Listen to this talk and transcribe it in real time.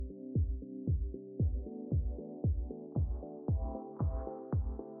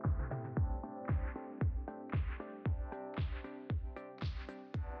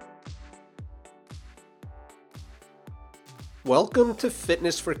Welcome to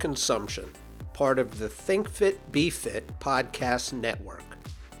Fitness for Consumption, part of the Think Fit, Be Fit podcast network.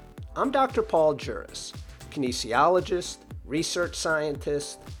 I'm Dr. Paul Juris, kinesiologist, research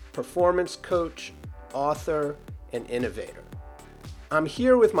scientist, performance coach, author, and innovator. I'm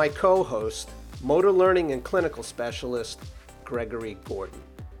here with my co-host, motor learning and clinical specialist, Gregory Gordon.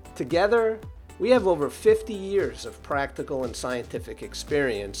 Together, we have over 50 years of practical and scientific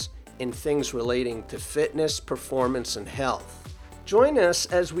experience in things relating to fitness, performance, and health. Join us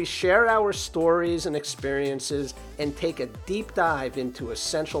as we share our stories and experiences and take a deep dive into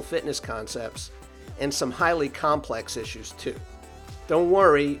essential fitness concepts and some highly complex issues too. Don't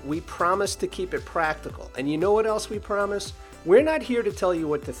worry, we promise to keep it practical. And you know what else we promise? We're not here to tell you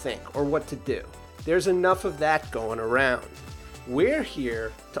what to think or what to do. There's enough of that going around. We're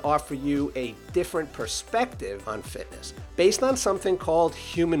here to offer you a different perspective on fitness based on something called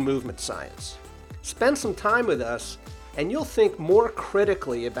human movement science. Spend some time with us and you'll think more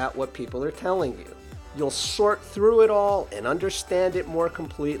critically about what people are telling you. You'll sort through it all and understand it more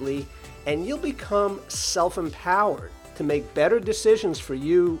completely, and you'll become self-empowered to make better decisions for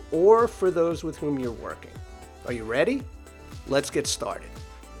you or for those with whom you're working. Are you ready? Let's get started.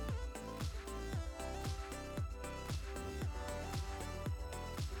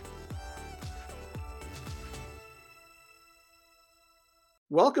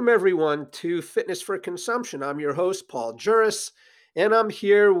 Welcome, everyone, to Fitness for Consumption. I'm your host, Paul Juris, and I'm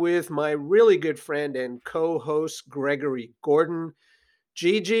here with my really good friend and co-host, Gregory Gordon.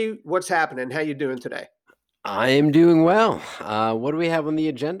 Gigi, what's happening? How you doing today? I am doing well. What do we have on the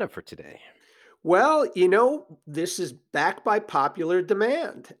agenda for today? Well, this is back by popular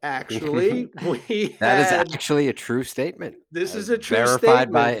demand. Actually, That is actually a true statement. This is a true verified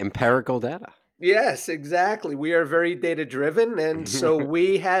statement. by empirical data. Yes, exactly. We are very data-driven, and so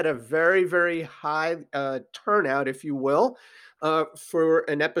we had a very, very high turnout, if you will, for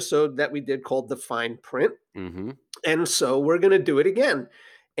an episode that we did called The Fine Print. And so we're going to do it again.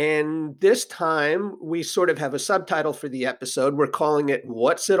 And this time, we sort of have a subtitle for the episode. We're calling it,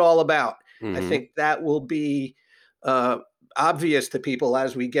 What's It All About? I think that will be obvious to people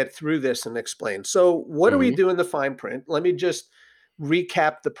as we get through this and explain. So what do we do in The Fine Print? Let me just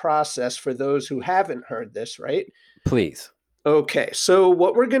recap the process for those who haven't heard this, right? Please. Okay, so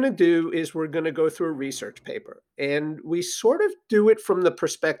what we're going to do is we're going to go through a research paper, and we sort of do it from the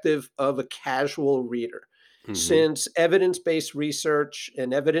perspective of a casual reader. Since evidence-based research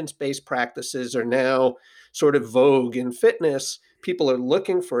and evidence-based practices are now sort of vogue in fitness, people are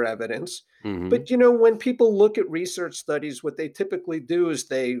looking for evidence. But, when people look at research studies, what they typically do is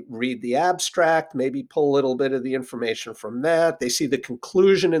they read the abstract, maybe pull a little bit of the information from that. They see the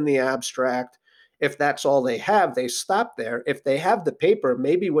conclusion in the abstract. If that's all they have, they stop there. If they have the paper,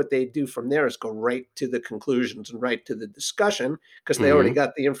 maybe what they do from there is go right to the conclusions and right to the discussion because they already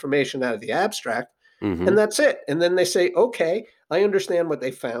got the information out of the abstract. And that's it. And then they say, okay, I understand what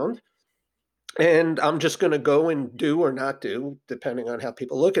they found. And I'm just going to go and do or not do, depending on how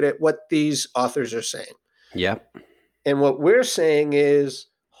people look at it, what these authors are saying. Yep. And what we're saying is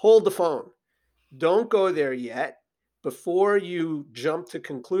hold the phone. Don't go there yet. Before you jump to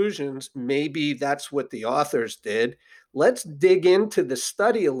conclusions, maybe that's what the authors did. Let's dig into the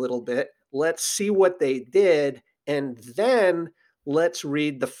study a little bit. Let's see what they did. And then let's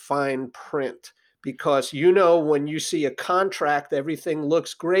read the fine print. Because when you see a contract, everything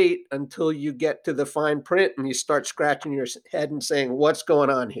looks great until you get to the fine print and you start scratching your head and saying, what's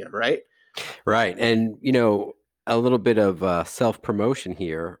going on here, right? Right. And, a little bit of self-promotion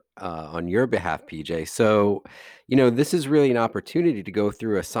here on your behalf, PJ. So, this is really an opportunity to go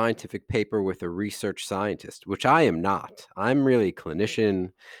through a scientific paper with a research scientist, which I am not. I'm really a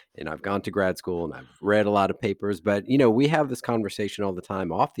clinician, and I've gone to grad school and I've read a lot of papers. But, we have this conversation all the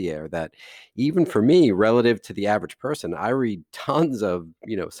time off the air that even for me, relative to the average person, I read tons of,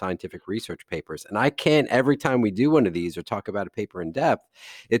 scientific research papers. And I can't, every time we do one of these or talk about a paper in depth,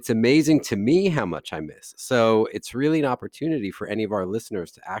 it's amazing to me how much I miss. So it's really an opportunity for any of our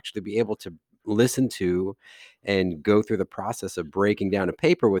listeners to actually be able to listen to and go through the process of breaking down a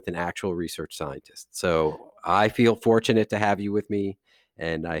paper with an actual research scientist. So I feel fortunate to have you with me,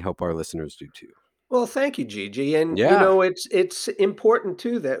 and I hope our listeners do too. Well, thank you, Gigi. And, Yeah. it's important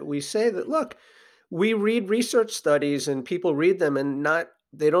too that we say that, look, we read research studies and people read them and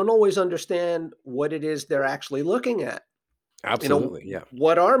they don't always understand what it is they're actually looking at. Absolutely. Yeah.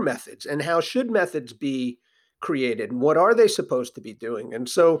 What are methods and how should methods be created and what are they supposed to be doing? And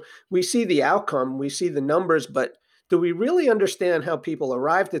so we see the outcome, we see the numbers, but do we really understand how people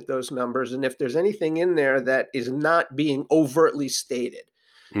arrived at those numbers and if there's anything in there that is not being overtly stated?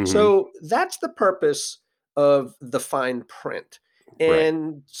 So that's the purpose of the fine print. Right.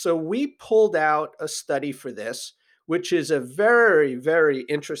 And so we pulled out a study for this, which is a very, very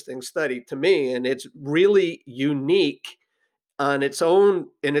interesting study to me. And it's really unique on its own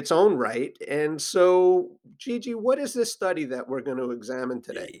in its own right. And so, Gigi, what is this study that we're going to examine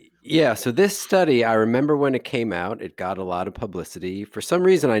today? Yeah, so this study, I remember when it came out, it got a lot of publicity. For some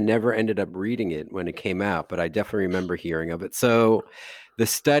reason, I never ended up reading it when it came out, but I definitely remember hearing of it. So the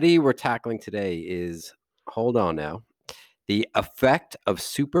study we're tackling today is, hold on now, the effect of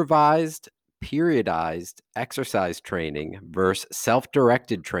supervised, periodized exercise training versus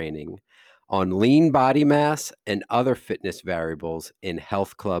self-directed training on lean body mass and other fitness variables in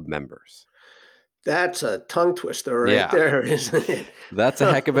health club members. That's a tongue twister right Yeah. there, isn't it? That's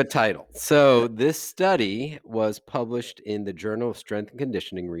a heck of a title. So, this study was published in the Journal of Strength and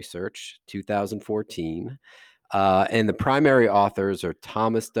Conditioning Research, 2014. And the primary authors are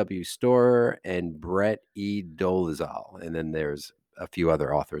Thomas W. Storer and Brett E. Dolezal. And then there's a few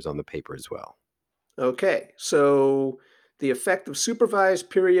other authors on the paper as well. Okay, so the effect of supervised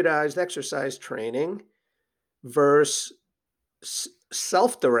periodized exercise training versus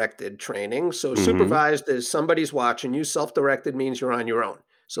self-directed training. So Hmm. supervised is somebody's watching you, self-directed means you're on your own.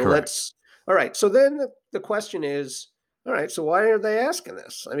 So Correct. let's all right. So then the question is, all right, so why are they asking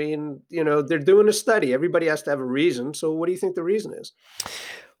this? I mean, they're doing a study. Everybody has to have a reason. So what do you think the reason is?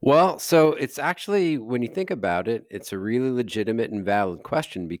 Well, so it's actually, when you think about it, it's a really legitimate and valid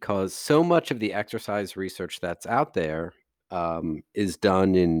question because so much of the exercise research that's out there is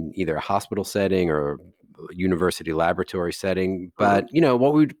done in either a hospital setting or a university laboratory setting, Mhm. but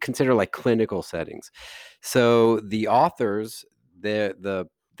what we would consider like clinical settings. So the authors, the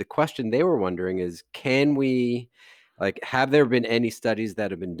question they were wondering is, can we, like, have there been any studies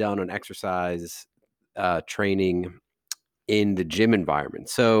that have been done on exercise training in the gym environment?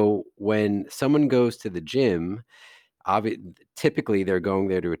 So when someone goes to the gym, typically they're going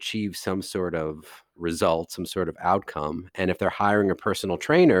there to achieve some sort of result, some sort of outcome. And if they're hiring a personal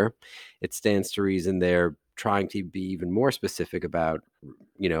trainer, it stands to reason they're trying to be even more specific about,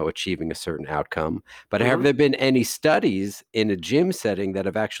 achieving a certain outcome. But have Mhm. there been any studies in a gym setting that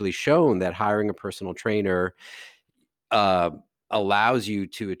have actually shown that hiring a personal trainer uh, allows you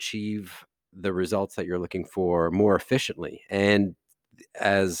to achieve the results that you're looking for more efficiently? And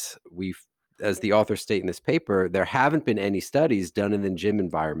as we as the authors state in this paper, there haven't been any studies done in the gym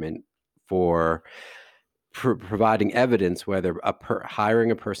environment for providing evidence whether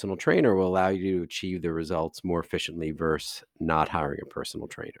hiring a personal trainer will allow you to achieve the results more efficiently versus not hiring a personal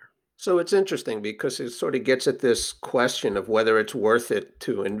trainer. So it's interesting because it sort of gets at this question of whether it's worth it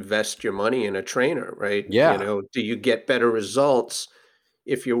to invest your money in a trainer, right? Yeah. Do you get better results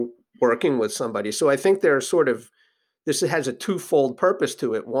if you're working with somebody? So I think there's sort of this has a twofold purpose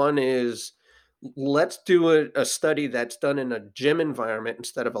to it. One is let's do a study that's done in a gym environment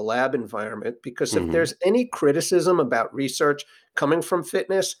instead of a lab environment, because if Hmm. there's any criticism about research coming from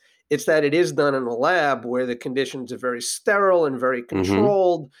fitness, it's that it is done in a lab where the conditions are very sterile and very Hmm.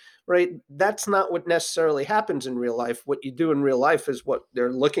 controlled, right? That's not what necessarily happens in real life. What you do in real life is what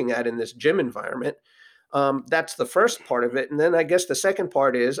they're looking at in this gym environment. That's the first part of it. And then I guess the second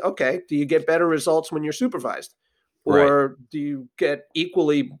part is, okay, do you get better results when you're supervised? Right. Or do you get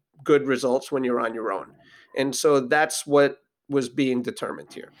equally good results when you're on your own? And so that's what was being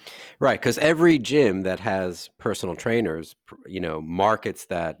determined here. Right, because every gym that has personal trainers, markets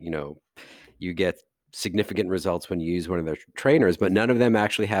that, you get significant results when you use one of their trainers, but none of them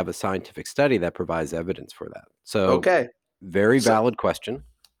actually have a scientific study that provides evidence for that. So, Okay. very So, valid question.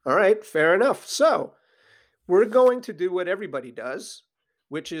 all right, fair enough. So, we're going to do what everybody does,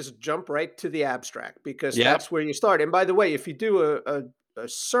 which is jump right to the abstract because Yep. that's where you start. And by the way, if you do a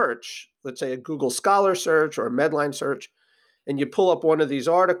search, let's say a Google Scholar search or a Medline search, and you pull up one of these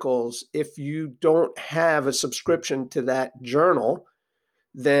articles, if you don't have a subscription to that journal,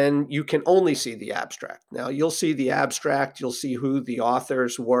 then you can only see the abstract. Now, you'll see the abstract, you'll see who the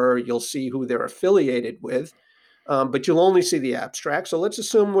authors were, you'll see who they're affiliated with, but you'll only see the abstract. So let's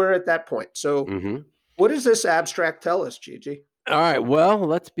assume we're at that point. So, Hmm. what does this abstract tell us, Gigi? All right. Well,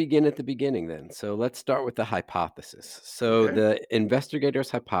 let's begin at the beginning then. So let's start with the hypothesis. So Okay. the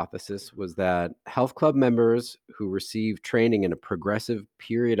investigators' hypothesis was that health club members who receive training in a progressive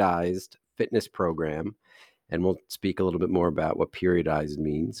periodized fitness program, and we'll speak a little bit more about what periodized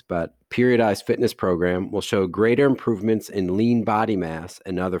means, but periodized fitness program will show greater improvements in lean body mass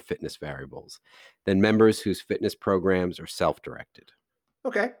and other fitness variables than members whose fitness programs are self-directed.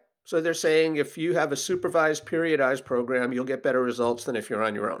 Okay. So they're saying if you have a supervised periodized program, you'll get better results than if you're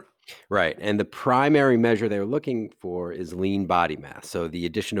on your own. Right. And the primary measure they're looking for is lean body mass. So the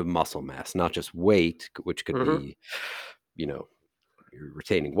addition of muscle mass, not just weight, which could Hmm. be, you know, you're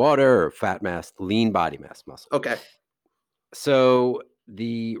retaining water or fat mass, lean body mass muscle. Okay. So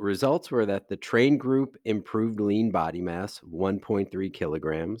the results were that the train group improved lean body mass 1.3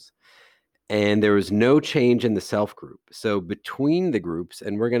 kilograms, and there was no change in the self group. So between the groups,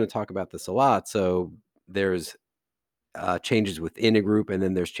 and we're going to talk about this a lot. So there's changes within a group, and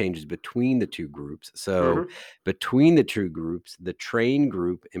then there's changes between the two groups. So Hmm. between the two groups, the train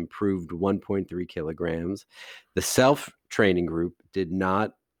group improved 1.3 kilograms. The self training group did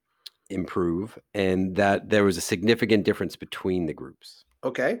not improve, and that there was a significant difference between the groups.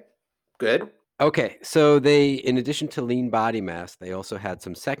 Okay. Good. Okay, so they, in addition to lean body mass, they also had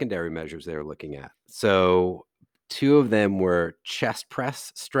some secondary measures they were looking at. So two of them were chest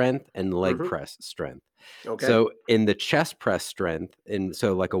press strength and leg Hmm. press strength. Okay. So in the chest press strength,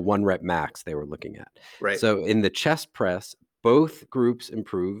 so like a 1 rep max they were looking at. Right. So in the chest press, both groups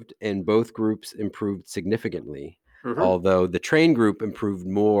improved, and both groups improved significantly, Hmm. although the train group improved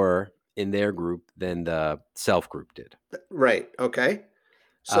more in their group than the self group did. Right. Okay.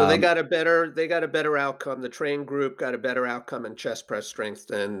 So Um, they got a better outcome. The train group got a better outcome in chest press strength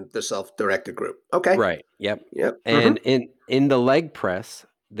than the self-directed group. Okay. Right. Yep. Yep. Hmm. And in the leg press,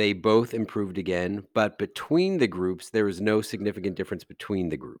 they both improved again, but between the groups, there was no significant difference between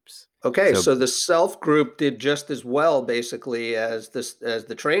the groups. Okay, So so the self group did just as well basically as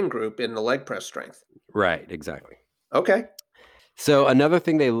the train group in the leg press strength. right, exactly. Okay. So another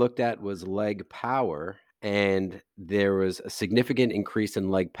thing they looked at was leg power, and there was a significant increase in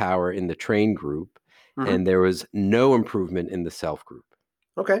leg power in the train group, Hmm. and there was no improvement in the self group.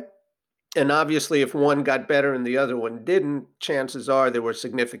 Okay. And obviously if one got better and the other one didn't, chances are there were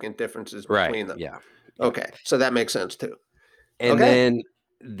significant differences Right. between them. Yeah. Yeah. Okay. So that makes sense too. And Okay. then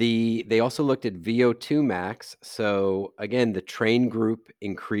they also looked at VO2 max. So again, the train group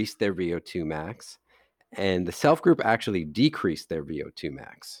increased their VO2 max, and the self group actually decreased their VO2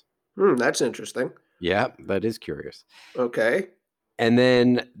 max. That's interesting. Yeah, that is curious. Okay. And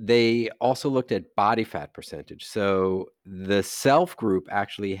then they also looked at body fat percentage. So the self group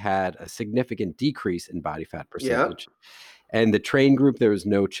actually had a significant decrease in body fat Yeah. percentage. And the train group, there was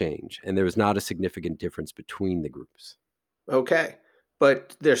no change. And there was not a significant difference between the groups. Okay.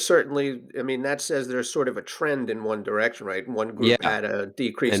 But there's certainly, I mean, that says there's sort of a trend in one direction, right? One group Yeah. had a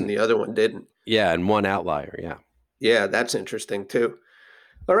decrease and And the other one didn't. yeah, and one outlier. Yeah. Yeah, that's interesting too.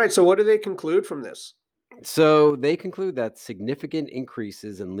 All right, so what do they conclude from this? So they conclude that significant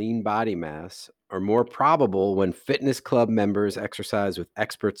increases in lean body mass are more probable when fitness club members exercise with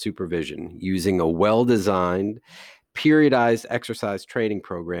expert supervision using a well designed, periodized exercise training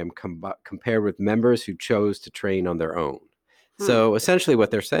program compared with members who chose to train on their own. Hmm. So essentially, what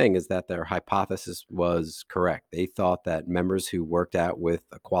they're saying is that their hypothesis was correct. They thought that members who worked out with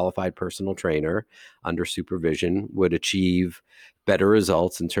a qualified personal trainer under supervision would achieve better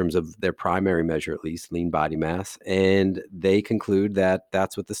results in terms of their primary measure, at least lean body mass. And they conclude that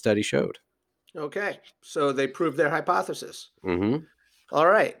that's what the study showed. Okay, so they proved their hypothesis. Hmm. All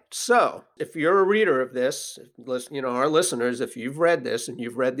right, so if you're a reader of this, you know, our listeners, if you've read this and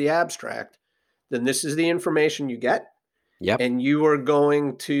you've read the abstract, then this is the information you get. Yep. And you are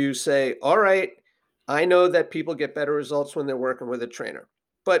going to say, all right, I know that people get better results when they're working with a trainer.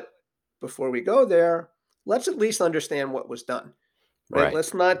 But before we go there, let's at least understand what was done, right? Right.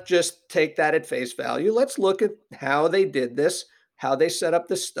 Let's not just take that at face value. Let's look at how they did this, how they set up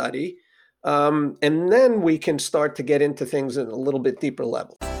the study. And then we can start to get into things at a little bit deeper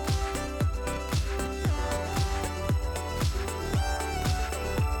level.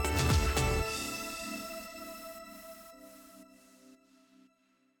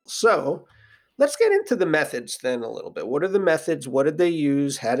 So let's get into the methods then a little bit. What are the methods? What did they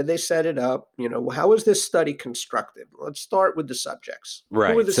use? How did they set it up? You know, how was this study constructed? Let's start with the subjects. Who were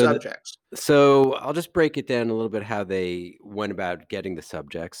Right. the subjects? So I'll just break it down a little bit how they went about getting the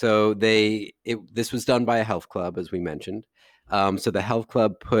subject. So this was done by a health club, as we mentioned. So the health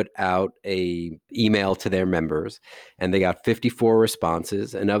club put out a email to their members, and they got 54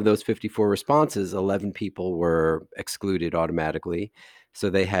 responses. And of those 54 responses, 11 people were excluded automatically. So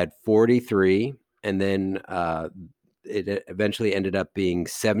they had 43, and then it eventually ended up being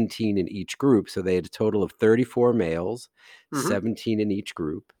 17 in each group. So they had a total of 34 males, Hmm. 17 in each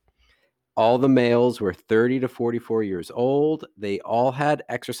group. All the males were 30 to 44 years old. They all had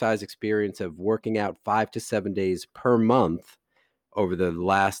exercise experience of working out 5 to 7 days per month over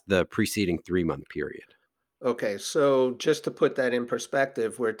the preceding 3-month period. Okay, so just to put that in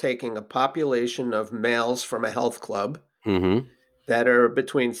perspective, we're taking a population of males from a health club Mm-hmm. that are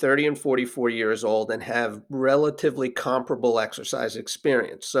between 30 and 44 years old and have relatively comparable exercise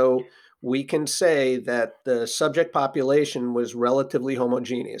experience. So we can say that the subject population was relatively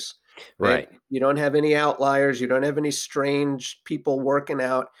homogeneous, right? Right. You don't have any outliers, you don't have any strange people working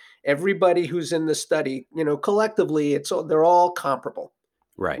out. Everybody who's in the study, collectively they're all comparable,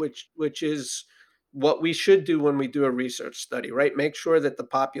 Right. which is what we should do when we do a research study, right? Make sure that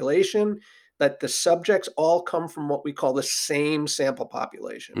that the subjects all come from what we call the same sample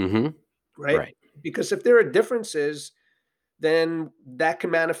population, Mm-hmm. right? Right. Because if there are differences, then that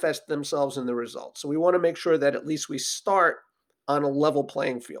can manifest themselves in the results. So we want to make sure that at least we start on a level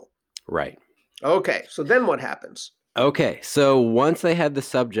playing field. Right. Okay, so then what happens? Okay, so once they had the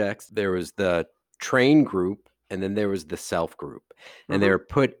subjects, there was the train group and then there was the self group. And they were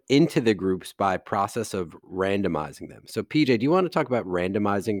Hmm. put into the groups by process of randomizing them. So PJ, do you want to talk about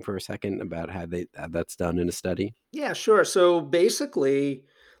randomizing for a second about how that's done in a study? Yeah, sure. So basically,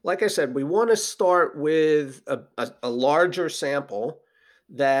 like I said, we want to start with a larger sample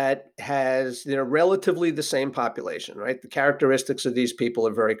that has relatively the same population, right? The characteristics of these people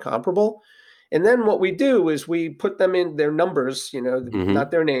are very comparable. And then what we do is we put them in their numbers, Mm-hmm.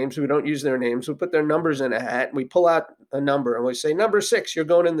 not their names. We don't use their names. We put their numbers in a hat and we pull out a number and we say, number 6, you're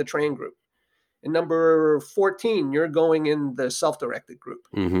going in the train group. And number 14, you're going in the self directed group.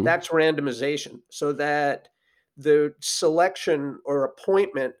 Mm-hmm. That's randomization so that the selection or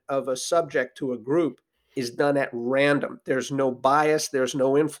appointment of a subject to a group is done at random. There's no bias, there's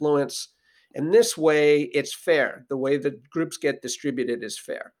no influence. And this way, it's fair. The way the groups get distributed is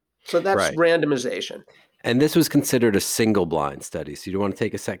fair. So that's Right. randomization. And this was considered a single blind study. So you want to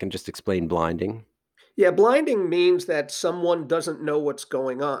take a second just to explain blinding? Yeah, blinding means that someone doesn't know what's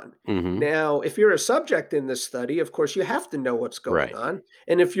going on. Mm-hmm. Now, if you're a subject in this study, of course, you have to know what's going Right. on.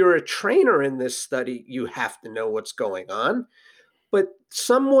 And if you're a trainer in this study, you have to know what's going on. But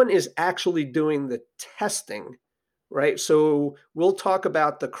someone is actually doing the testing, right? So we'll talk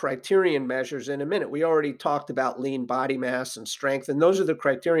about the criterion measures in a minute. We already talked about lean body mass and strength, and those are the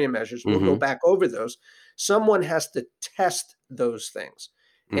criterion measures. We'll go Mm-hmm. back over those. Someone has to test those things.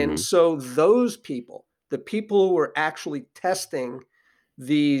 And Mm-hmm. so those people, the people who were actually testing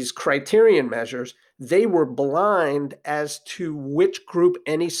these criterion measures, they were blind as to which group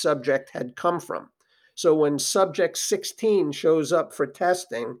any subject had come from. So when subject 16 shows up for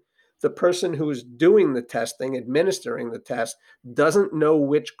testing, the person who is doing the testing, administering the test, doesn't know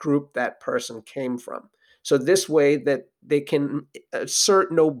which group that person came from. So this way that they can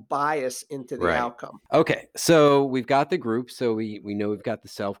assert no bias into the Right. outcome. Okay. So we've got the group. So we know we've got the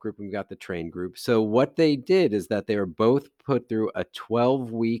self group and we've got the train group. So what they did is that they were both put through a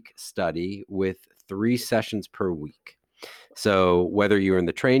 12-week study with 3 sessions per week. So whether you're in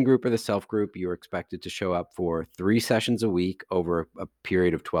the train group or the self group, you're expected to show up for 3 sessions a week over a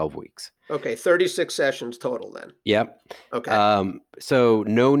period of 12 weeks. Okay, 36 sessions total then. Yep. Okay. So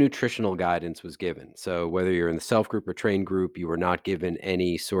no nutritional guidance was given. So whether you're in the self group or train group, you were not given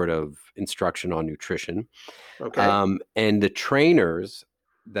any sort of instruction on nutrition. Okay. And the trainers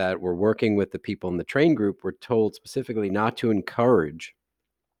that were working with the people in the train group were told specifically not to encourage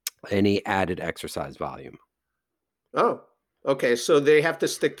any added exercise volume. Oh, okay. So they have to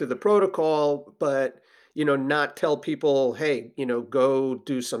stick to the protocol, but not tell people, hey, go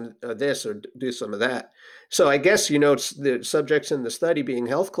do some of this or do some of that. So I guess the subjects in the study being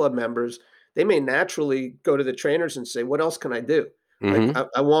health club members, they may naturally go to the trainers and say, "What else can I do? Like, Mm-hmm.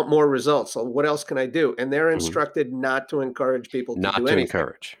 I want more results. So what else can I do?" And they're Mm-hmm. instructed not to encourage people to Not do to anything.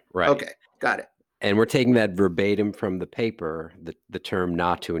 encourage, right? Okay, got it. And we're taking that verbatim from the paper, the term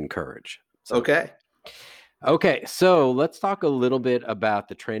not to encourage. So, Okay. okay, so let's talk a little bit about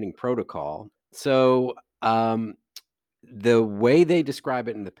the training protocol. So, the way they describe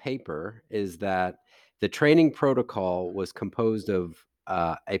it in the paper is that the training protocol was composed of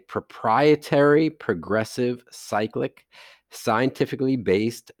a proprietary, progressive, cyclic, scientifically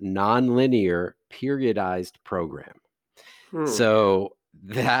based, nonlinear, periodized program. Hmm. So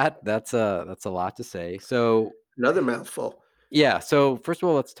that's a lot to say. So Another mouthful. yeah, so first of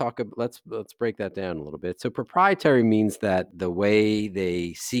all, let's break that down a little bit. So proprietary means that the way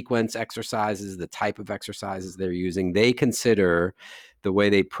they sequence exercises, the type of exercises they're using, they consider the way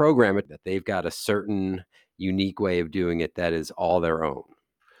they program it that they've got a certain unique way of doing it that is all their own.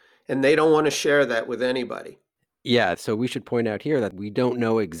 And they don't want to share that with anybody. Yeah, so we should point out here that we don't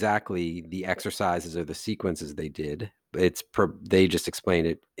know exactly the exercises or the sequences they did. They just explain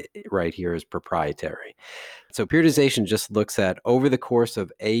it right here as proprietary. So periodization just looks at over the course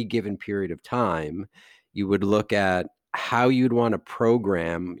of a given period of time, You would look at how you'd want to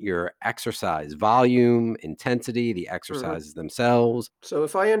program your exercise volume, intensity, the Mhm. exercises themselves. So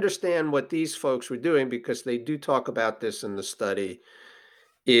if I understand what these folks were doing, because they do talk about this in the study,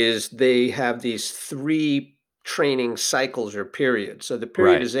 is they have these 3 training cycles or periods. So the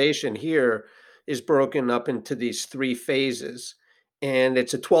Right, periodization here is broken up into these 3 phases, and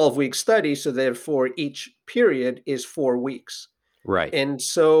it's a 12-week study, so therefore each period is 4 weeks. right, And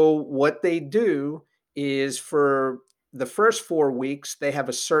so what they do is for the first 4 weeks, they have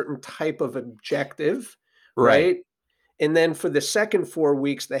a certain type of objective, right, right? And then for the second 4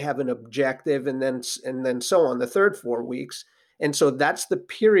 weeks, they have an objective, and then so on the third 4 weeks. And so that's the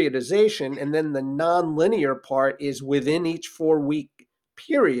periodization, and then the nonlinear part is within each 4-week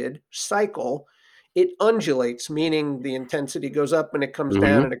period cycle, it undulates, meaning the intensity goes up and it comes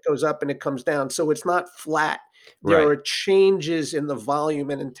down, hmm, and it goes up and it comes down. So it's not flat. There right, are changes in the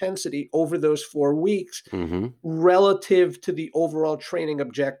volume and intensity over those 4 weeks hmm. relative to the overall training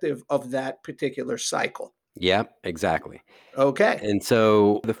objective of that particular cycle. Yep, exactly. Okay. And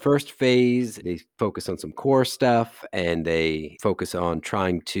so the first phase, they focus on some core stuff and they focus on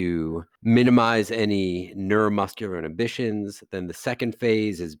trying to minimize any neuromuscular inhibitions. Then the second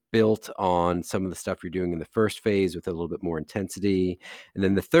phase is built on some of the stuff you're doing in the first phase with a little bit more intensity. And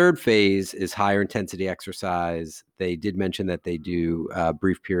then the third phase is higher intensity exercise. They did mention that they do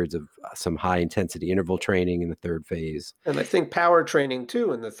brief periods of some high intensity interval training in the third phase. And I think power training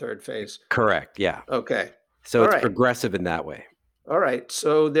too in the third phase. Correct. Yeah. Okay. So All it's right. progressive in that way. All right.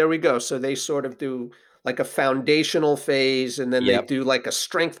 So there we go. So they sort of do like a foundational phase, and then they Yep. do like a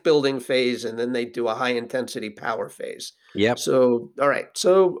strength building phase, and then they do a high intensity power phase. Yep. So, all right.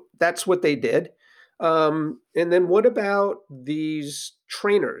 So that's what they did. And then what about these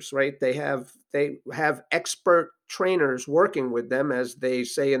trainers, right? They have expert trainers working with them, as they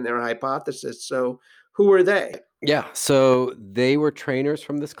say in their hypothesis. So who are they? Yeah, so they were trainers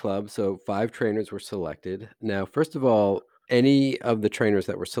from this club. So 5 trainers were selected. Now, first of all, any of the trainers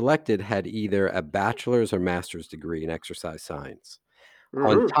that were selected had either a bachelor's or master's degree in exercise science.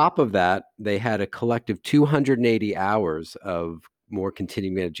 On Hmm. top of that, they had a collective 280 hours of more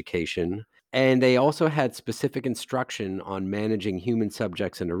continuing education. And they also had specific instruction on managing human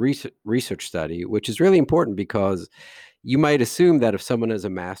subjects in a research study, which is really important because you might assume that if someone has a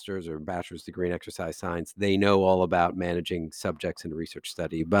master's or bachelor's degree in exercise science, they know all about managing subjects in a research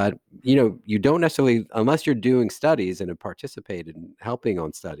study. But you don't necessarily, unless you're doing studies and have participated in helping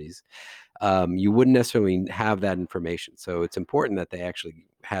on studies, you wouldn't necessarily have that information. So it's important that they actually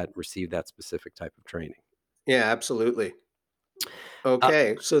had received that specific type of training. Yeah, absolutely. Uh,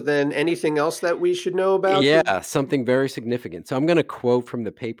 Okay. So then anything else that we should know about the yeah, something very significant. So I'm going to quote from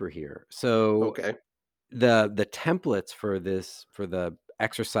the paper here. So Okay. the templates for this for the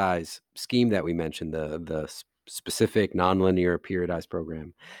exercise scheme that we mentioned, the specific nonlinear periodized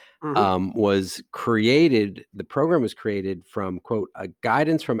program, Mhm. was created. The program was created from quote a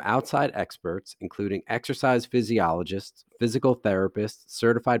guidance from outside experts, including exercise physiologists, physical therapists,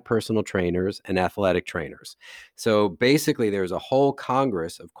 certified personal trainers, and athletic trainers. So basically, there's a whole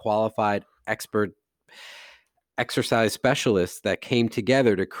congress of qualified expert exercise specialists that came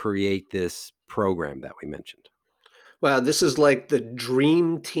together to create this program that we mentioned. Wow, this is like the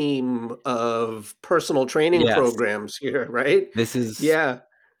dream team of personal training Yes, programs here, right? this is Yeah,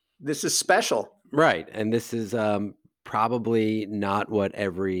 this is special. right, and this is, probably not what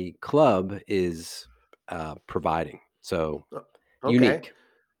every club is, providing, so O Okay. unique.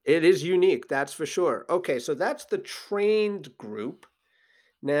 It is unique, that's for sure. Okay, so that's the trained group.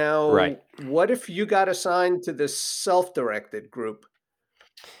 Right. Now, what if you got assigned to the self-directed group?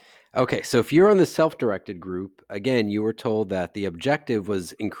 Okay, so if you're on the self-directed group, again, you were told that the objective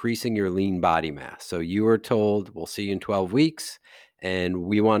was increasing your lean body mass. So you were told, "We'll see you in 12 weeks, and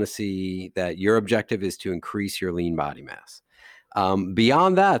we wanna see that your objective is to increase your lean body mass."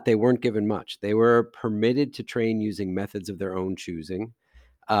 Beyond that, they weren't given much. They were permitted to train using methods of their own choosing,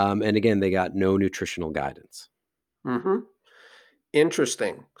 and again, they got no nutritional guidance. Mhm.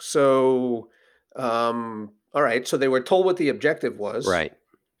 Interesting. So, all right, so they were told what the objective was. Right.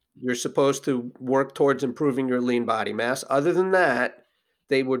 You're supposed to work towards improving your lean body mass. Other than that,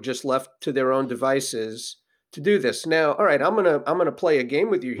 they were just left to their own devices to do this. Now, all right, I'm gonna play a game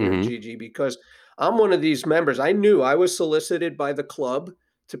with you here, Mhm. Gigi, because I'm one of these members. I knew I was solicited by the club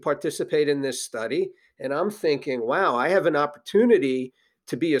to participate in this study, and I'm thinking, wow, I have an opportunity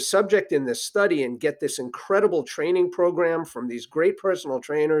to be a subject in this study and get this incredible training program from these great personal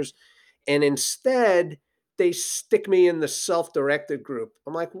trainers. And instead, they stick me in the self-directed group.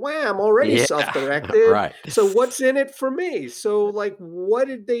 I'm like, wow, I'm already Yeah, self-directed. right. So what's in it for me? So like, what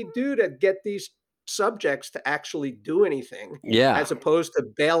did they do to get these subjects to actually do anything Yeah. as opposed to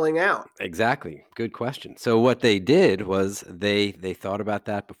bailing out? Exactly. Good question. So what they did was they thought about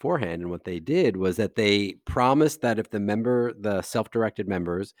that beforehand, and what they did was that they promised that if the self-directed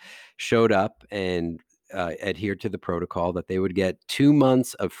members showed up and adhered to the protocol, that they would get 2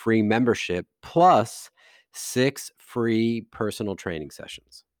 months of free membership plus 6 free personal training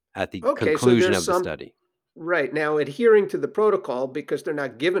sessions at the Okay, so conclusion there's of the some study. right now adhering to the protocol because they're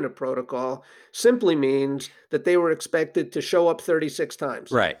not given a protocol simply means that they were expected to show up 36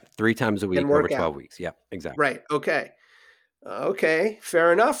 times Right. 3 times a and week over work out. 12 weeks. Yep. Exactly. Right. Okay. Okay.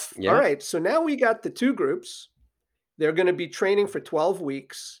 Fair enough. All Yep. right. So now we got the two groups. They're going to be training for 12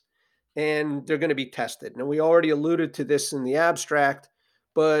 weeks and they're going to be tested. Now, we already alluded to this in the abstract,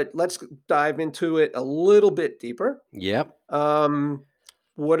 but let's dive into it a little bit deeper. Yep. Um,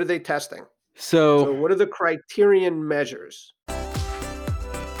 what are they testing? So So, what are the criterion measures?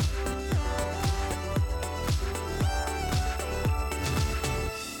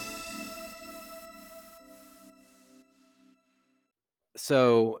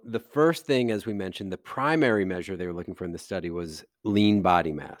 So the first thing, as we mentioned, the primary measure they were looking for in the study was lean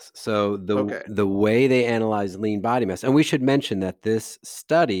body mass. So Okay. the way they analyzed lean body mass, and we should mention that this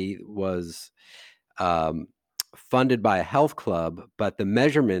study was um, funded by a health club, but the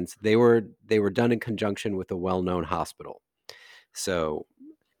measurements they were done in conjunction with a well-known hospital. So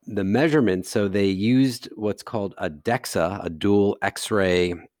the measurements, so they used what's called a DEXA, a dual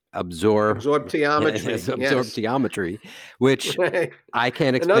X-ray Absorptiometry. Yes. absorptiometry, which Right. I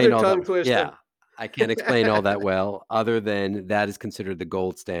can't Another explain all that. tongue twister. Yeah, I can't explain all that well, other than that is considered the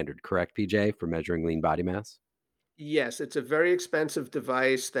gold standard, correct, PJ, for measuring lean body mass? Yes, it's a very expensive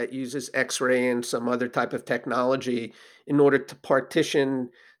device that uses X-ray and some other type of technology in order to partition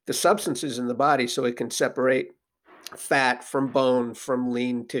the substances in the body so it can separate fat from bone, from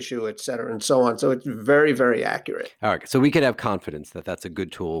lean tissue, et cetera, and so on. So it's very, very accurate. All right, so we could have confidence that that's a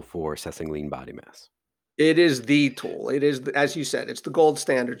good tool for assessing lean body mass. It is the tool. It is, as you said, it's the gold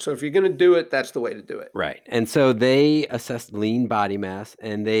standard. So if you're going to do it, that's the way to do it. Right. And so they assessed lean body mass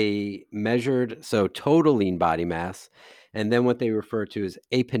and they measured total lean body mass and then what they refer to as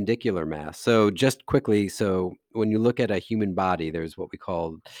appendicular mass. So just quickly, so when you look at a human body, there's what we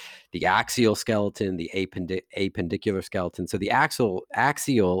call the axial skeleton, the appendicular skeleton. So the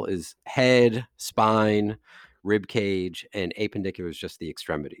axial is head, spine, rib cage, and appendicular is just the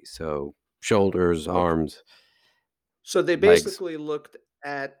extremities. So shoulders, Okay. arms, So they legs. basically looked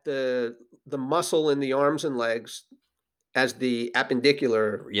at the muscle in the arms and legs as the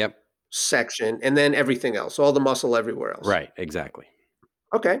appendicular Yep. section, and then everything else, all the muscle everywhere else. Right, exactly.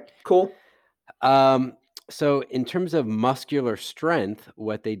 Okay, cool. Um, so in terms of muscular strength,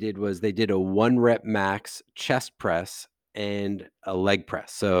 what they did was they did a 1 rep max chest press and a leg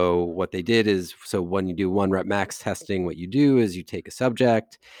press. So what they did is, so when you do 1 rep max testing, what you do is you take a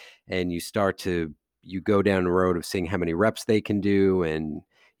subject and you go down the road of seeing how many reps they can do, and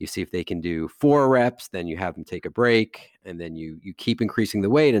you see if they can do 4 reps, then you have them take a break, and then you keep increasing the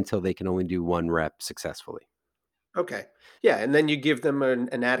weight until they can only do 1 rep successfully. Okay. Yeah, and then you give them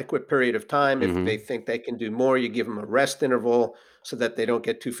an adequate period of time. If they Hmm. think they can do more, you give them a rest interval so that they don't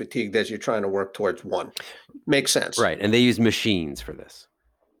get too fatigued as you're trying to work towards one. Makes sense. Right, and they use machines for this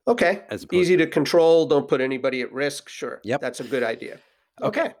Okay. as opposed Easy to. to control, don't put anybody at risk. Sure. Yep. That's a good idea.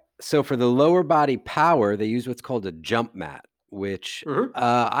 Okay. Okay. So for the lower body power, they use what's called a jump mat, which Mhm.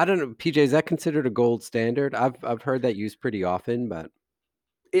 I don't know, PJ, is that considered a gold standard? I've heard that used pretty often, but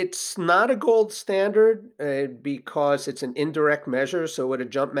It's not a gold standard because it's an indirect measure. So, what a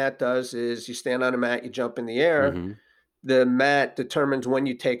jump mat does is you stand on a mat, you jump in the air. hmm The mat determines when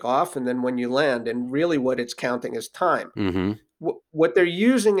you take off and then when you land. And really, what it's counting is time. hmm What they're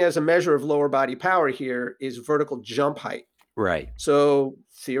using as a measure of lower body power here is vertical jump height. right. So,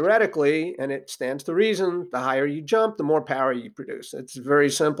 theoretically, and it stands to reason, the higher you jump, the more power you produce. It's very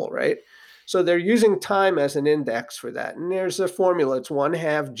simple, right? So they're using time as an index for that. And there's a formula. It's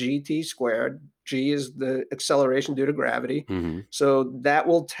 1/2 gt squared. G is the acceleration due to gravity. hmm So that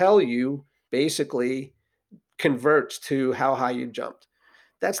will tell you basically converts to how high you jumped.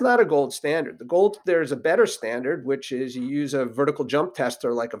 That's not a gold standard. There's a better standard, which is you use a vertical jump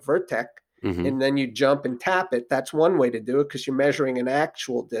tester like a Vertec, hmm and then you jump and tap it. That's one way to do it because you're measuring an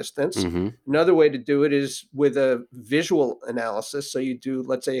actual distance. hmm Another way to do it is with a visual analysis. So you do,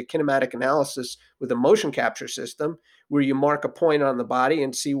 let's say, a kinematic analysis with a motion capture system where you mark a point on the body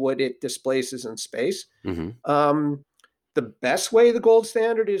and see what it displaces in space. hmm Um, the best way, the gold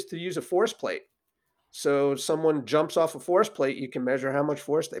standard, is to use a force plate. So someone jumps off a force plate, you can measure how much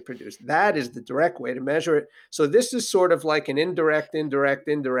force they produce. That is the direct way to measure it. So this is sort of like an indirect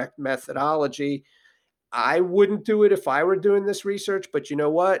methodology. I wouldn't do it if I were doing this research, but you know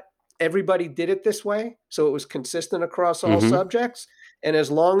what? Everybody did it this way. So it was consistent across all Hmm. subjects. And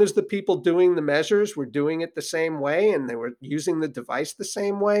as long as the people doing the measures were doing it the same way and they were using the device the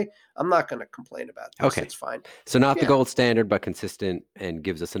same way, I'm not going to complain about this. Okay. It's fine. So not the Yeah. gold standard, but consistent and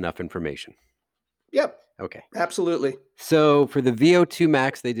gives us enough information. Yep. Okay. Absolutely. So for the VO2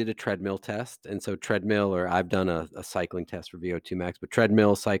 max, they did a treadmill test. And so treadmill, or I've done a cycling test for VO2 max, but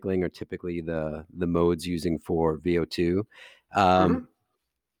treadmill, cycling are typically the modes using for VO2. Hmm. Um,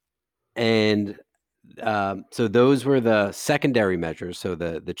 and so those were the secondary measures. So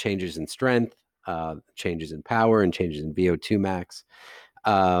the changes in strength, changes in power, and changes in VO2 max.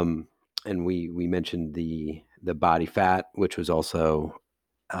 Um, and we mentioned the body fat, which was also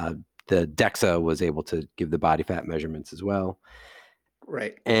uh, the DEXA was able to give the body fat measurements as well.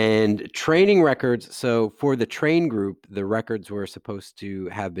 Right. And training records. So for the train group, the records were supposed to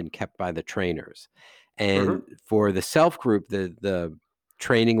have been kept by the trainers. And Hmm. for the self group, the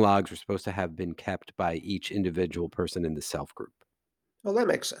training logs were supposed to have been kept by each individual person in the self group. Well, that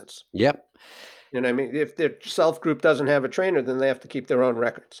makes sense. Yep. You know what I mean? If their self group doesn't have a trainer, then they have to keep their own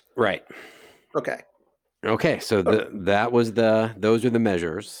records. Right. Okay. Okay. So Oh. those are the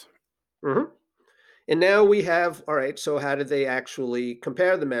measures. Hmm. And now we have, all right, so how did they actually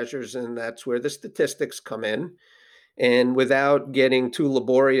compare the measures? And that's where the statistics come in. And without getting too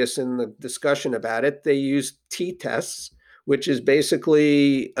laborious in the discussion about it, they use t tests, which is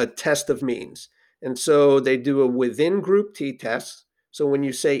basically a test of means. And so they do a within group t test. So when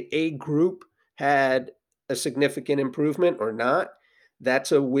you say a group had a significant improvement or not,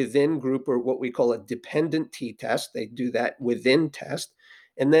 that's a within group, or what we call a dependent t test. They do that within test.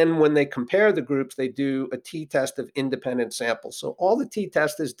 And then when they compare the groups, they do a t test of independent samples. So all the t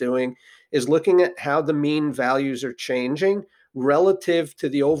test is doing is looking at how the mean values are changing relative to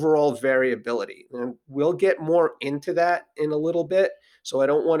the overall variability. And we'll get more into that in a little bit, so I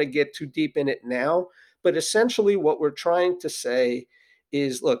don't want to get too deep in it now. But essentially, what we're trying to say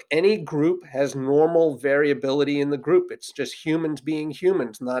is, look, any group has normal variability in the group. It's just humans being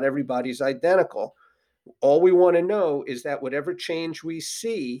humans. Not everybody's identical. All we want to know is that whatever change we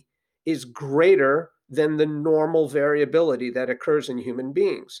see is greater than the normal variability that occurs in human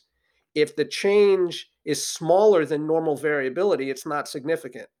beings. If the change is smaller than normal variability, it's not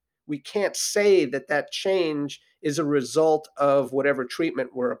significant. We can't say that that change is a result of whatever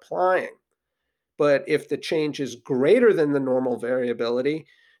treatment we're applying. But if the change is greater than the normal variability,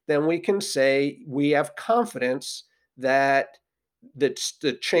 then we can say we have confidence that the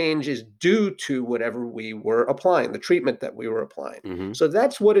change is due to whatever we were applying, the treatment that we were applying. Hmm. So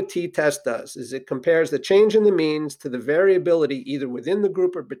that's what a t-test does, is it compares the change in the means to the variability either within the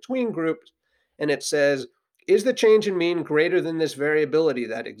group or between groups, and it says, is the change in mean greater than this variability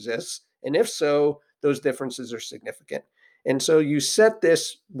that exists? And if so, those differences are significant. And so you set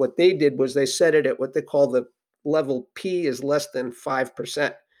this, what they did was they set it at what they call the level P is less than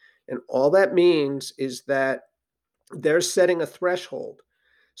 5%. And all that means is that they're setting a threshold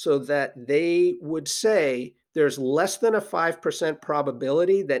so that they would say there's less than a 5%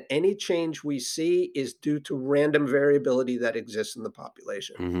 probability that any change we see is due to random variability that exists in the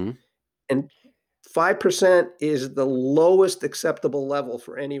population. Hmm. And 5% is the lowest acceptable level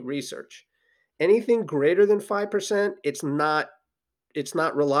for any research. Anything greater than 5%, it's not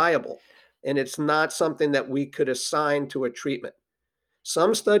reliable, and it's not something that we could assign to a treatment.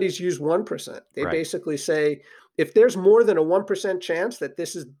 Some studies use 1%. They Right. basically say if there's more than a 1% chance that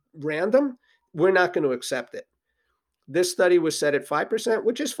this is random, we're not going to accept it. This study was set at 5%,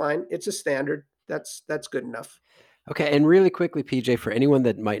 which is fine. It's a standard. That's good enough. Okay, and really quickly, PJ, for anyone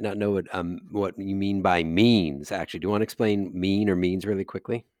that might not know what you mean by means, actually, do you want to explain mean or means really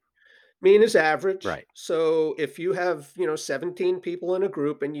quickly? Mean is average. Right. So if you have, 17 people in a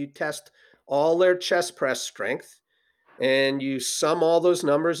group and you test all their chest press strength, and you sum all those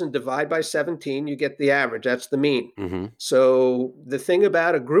numbers and divide by 17, you get the average. That's the mean. Hmm. So the thing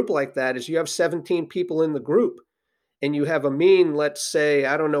about a group like that is you have 17 people in the group and you have a mean. Let's say,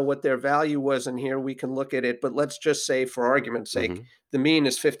 I don't know what their value was in here. We can look at it, but let's just say, for argument's sake, Hmm. the mean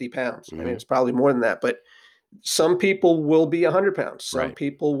is 50 pounds. I mean, Hmm. it's probably more than that, but some people will be 100 pounds. Some Right.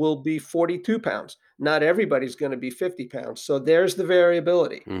 people will be 42 pounds. Not everybody's going to be 50 pounds. So there's the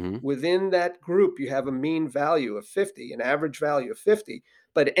variability. Hmm. Within that group, you have a mean value of 50, an average value of 50,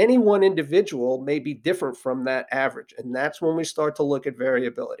 but any one individual may be different from that average. And that's when we start to look at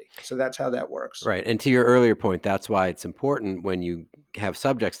variability. So that's how that works. Right. And to your earlier point, that's why it's important when you have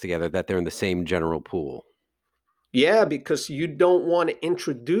subjects together that they're in the same general pool. Yeah, because you don't want to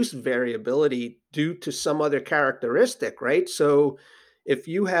introduce variability due to some other characteristic, right? So if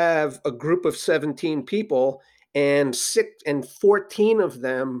you have a group of 17 people and 14 of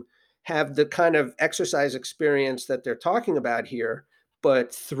them have the kind of exercise experience that they're talking about here,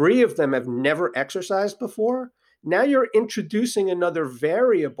 but 3 of them have never exercised before, now you're introducing another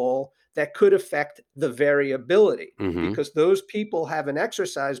variable that could affect the variability, Mm-hmm. because those people haven't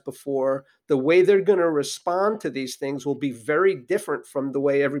exercised before. The way they're going to respond to these things will be very different from the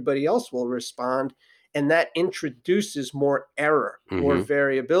way everybody else will respond. And that introduces more error, more Mm-hmm.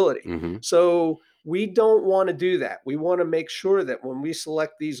 variability. Mm-hmm. So we don't want to do that. We want to make sure that when we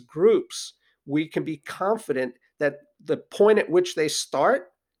select these groups, we can be confident that the point at which they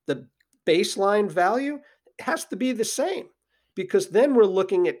start, the baseline value, has to be the same, because then we're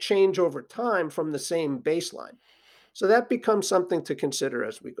looking at change over time from the same baseline. So that becomes something to consider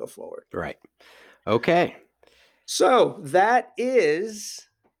as we go forward. Right. Okay. So that is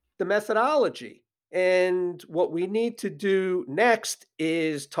the methodology. And what we need to do next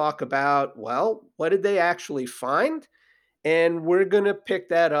is talk about, well, what did they actually find? And we're going to pick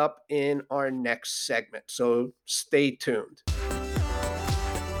that up in our next segment. So stay tuned.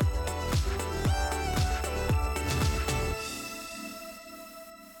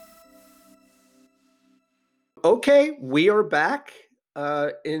 Okay, we are back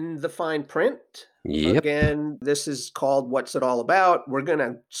in the fine print. Yep. Again, this is called What's It All About? We're going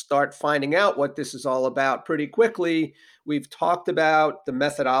to start finding out what this is all about pretty quickly. We've talked about the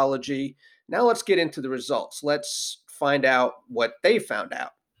methodology. Now let's get into the results. Let's find out what they found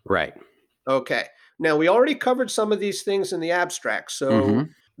out. Right. Okay. Now, we already covered some of these things in the abstract, Mm-hmm. so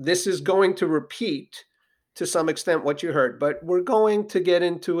this is going to repeat to some extent what you heard, but we're going to get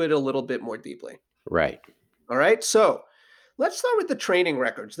into it a little bit more deeply. Right. All right. So let's start with the training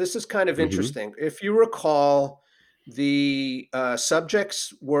records. This is kind of Mm-hmm. interesting. If you recall, the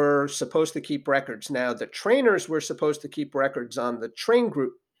subjects were supposed to keep records. Now, the trainers were supposed to keep records on the train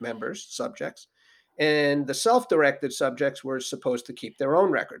group members, subjects, and the self-directed subjects were supposed to keep their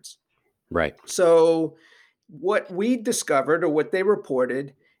own records. Right. So what we discovered, or what they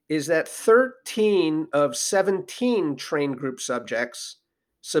reported, is that 13 of 17 train group subjects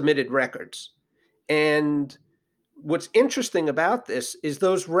submitted records. And what's interesting about this is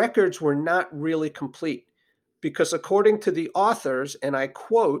those records were not really complete, because according to the authors, and I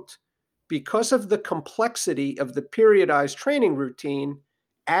quote, because of the complexity of the periodized training routine,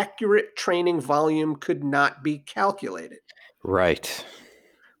 accurate training volume could not be calculated. Right.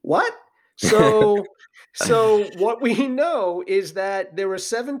 What? So what we know is that there were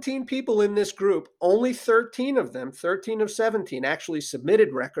 17 people in this group. Only 13 of them, 13 of 17, actually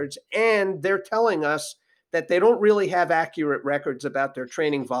submitted records, and they're telling us that they don't really have accurate records about their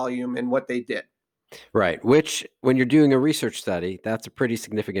training volume and what they did. Right. Which, when you're doing a research study, that's a pretty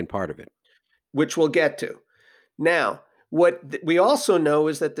significant part of it. Which we'll get to. Now, what we also know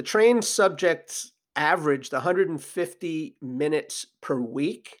is that the trained subjects averaged 150 minutes per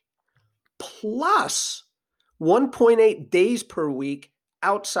week, plus 1.8 days per week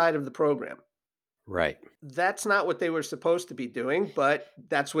outside of the program. Right. That's not what they were supposed to be doing, but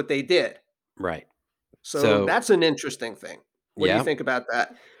that's what they did. Right. So that's an interesting thing. What do you yeah. think about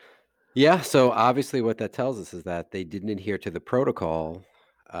that? Yeah. So obviously, what that tells us is that they didn't adhere to the protocol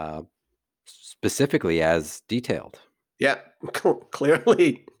uh, specifically as detailed. Yeah,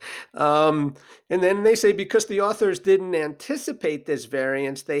 clearly. And then they say because the authors didn't anticipate this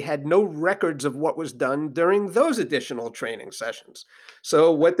variance, they had no records of what was done during those additional training sessions.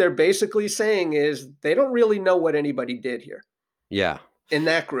 So what they're basically saying is they don't really know what anybody did here Yeah. in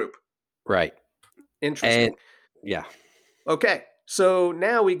that group. Right. Interesting. And yeah. Okay, so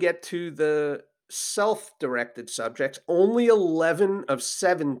now we get to the self-directed subjects. Only 11 of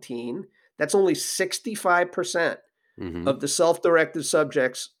 17, that's only 65%. Mm-hmm. Of the self-directed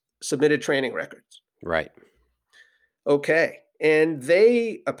subjects submitted training records. Right. Okay. And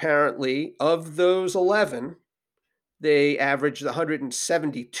they apparently, of those 11, they averaged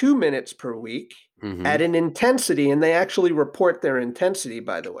 172 minutes per week Mm-hmm. at an intensity, and they actually report their intensity,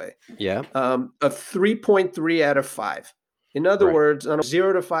 by the way, Yeah. of 3.3 out of 5. In other Right. words, on a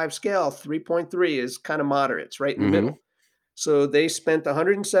 0 to 5 scale, 3.3 is kind of moderate. It's right in the Mm-hmm. middle. So they spent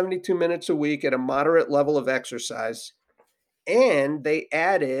 172 minutes a week at a moderate level of exercise, and they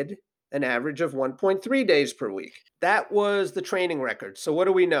added an average of 1.3 days per week. That was the training record. So what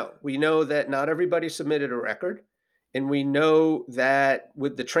do we know? We know that not everybody submitted a record, and we know that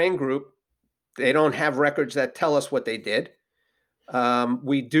with the train group, they don't have records that tell us what they did.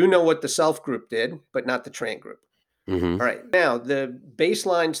 We do know what the self group did, but not the train group. Mm-hmm. All right. Now, the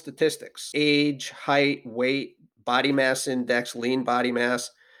baseline statistics: age, height, weight, body mass index, lean body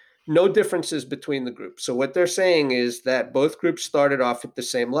mass. No differences between the groups. So what they're saying is that both groups started off at the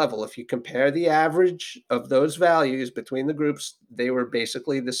same level. If you compare the average of those values between the groups, they were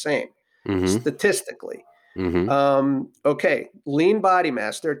basically the same Mm-hmm. statistically. Mm-hmm. Okay, lean body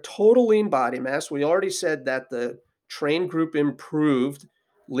mass, their total lean body mass. We already said that the train group improved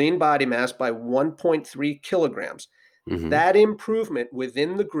lean body mass by 1.3 kilograms. Mm-hmm. That improvement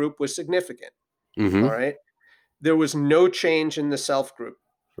within the group was significant. All Mm-hmm. right. There was no change in the self group.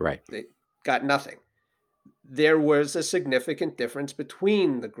 Right. They got nothing. There was a significant difference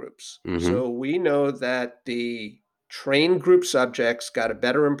between the groups. Mm-hmm. So we know that the train group subjects got a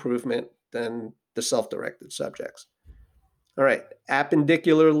better improvement than the self directed subjects. All right,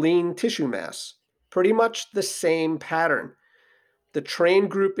 appendicular lean tissue mass, pretty much the same pattern. The train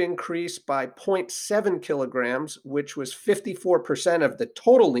group increased by 0.7 kilograms, which was 54% of the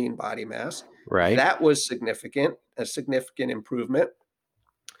total lean body mass. Right. That was significant, a significant improvement.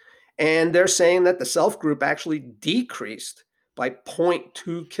 And they're saying that the self group actually decreased by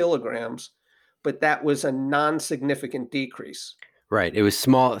 0.2 kilograms, but that was a non significant decrease. Right. It was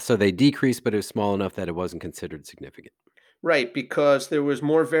small, so they decreased, but it was small enough that it wasn't considered significant. Right, because there was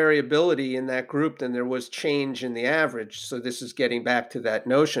more variability in that group than there was change in the average. So this is getting back to that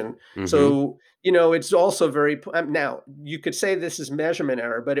notion. Mm-hmm. So, it's also very now you could say this is measurement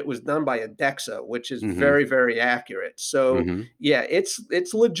error, but it was done by a DEXA, which is Mm-hmm. very, very accurate. So Mm-hmm. yeah, it's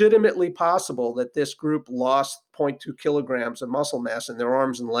legitimately possible that this group lost 0.2 kilograms of muscle mass in their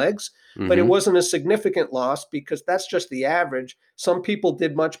arms and legs, but it Mm-hmm. wasn't a significant loss because that's just the average. Some people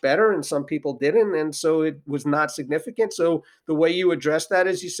did much better and some people didn't, and so it was not significant. So the way you address that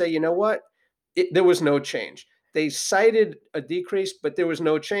is you say, you know what, there was no change. They cited a decrease, but there was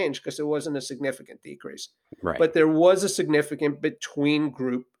no change because it wasn't a significant decrease. Right. But there was a significant between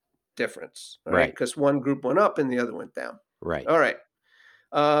group difference, all right? Right. Because one group went up and the other went down. Right. All right.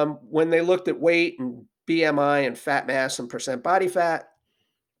 When they looked at weight and BMI and fat mass and percent body fat,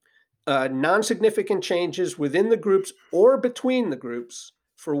 non-significant changes within the groups or between the groups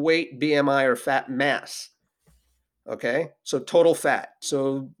for weight, BMI, or fat mass. Okay, so total fat.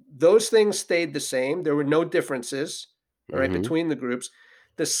 So those things stayed the same. There were no differences, all right, Mm-hmm. between the groups.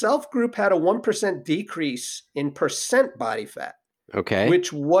 The self group had a 1% decrease in percent body fat, Okay.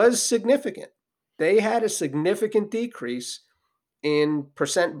 which was significant. They had a significant decrease in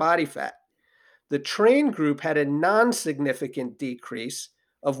percent body fat. The train group had a non-significant decrease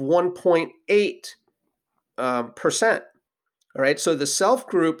of 1.8 percent. All right, so the self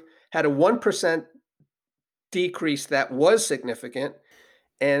group had a 1% decrease that was significant.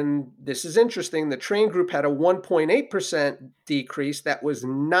 And this is interesting. The train group had a 1.8% decrease that was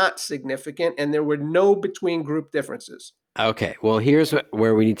not significant, and there were no between group differences. Okay. Well, here's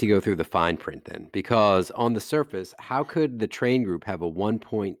where we need to go through the fine print then, because on the surface, how could the train group have a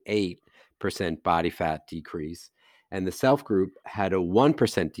 1.8% body fat decrease and the self group had a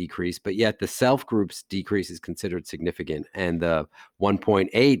 1% decrease, but yet the self group's decrease is considered significant and the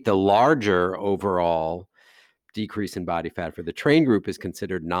 1.8, the larger overall decrease in body fat for the train group is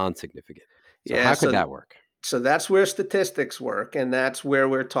considered non-significant. So Yeah, how could so that work? so that's where statistics work, and that's where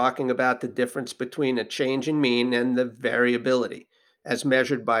we're talking about the difference between a change in mean and the variability as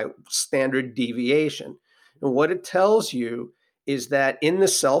measured by standard deviation. And what it tells you is that in the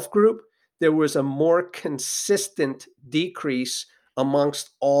self group, there was a more consistent decrease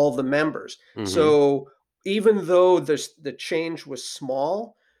amongst all the members. Mm-hmm. So even though the change was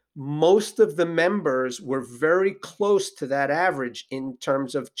small, most of the members were very close to that average in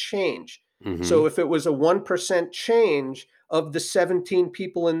terms of change. Mm-hmm. So if it was a 1% change of the 17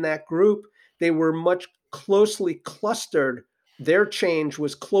 people in that group, they were much closely clustered. Their change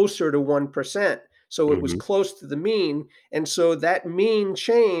was closer to 1%. So it was Mm-hmm. close to the mean. And so that mean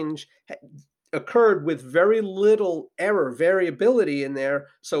change occurred with very little error, variability in there.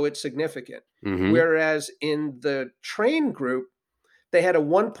 So it's significant. Mm-hmm. Whereas in the train group, they had a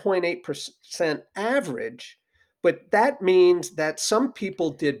 1.8% average, but that means that some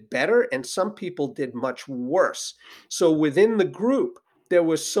people did better and some people did much worse. So within the group, there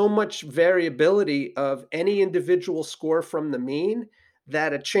was so much variability of any individual score from the mean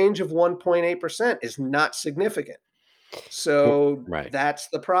that a change of 1.8% is not significant. So Right. that's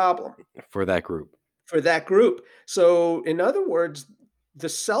the problem For that group. for that group. So, in other words, the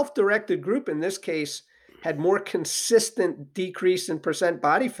self directed group in this case had more consistent decrease in percent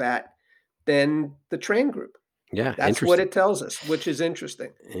body fat than the train group. Yeah. That's what Interesting. it tells us, which is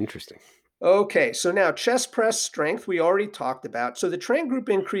interesting. Interesting. Okay, so now chest press strength, we already talked about. So the train group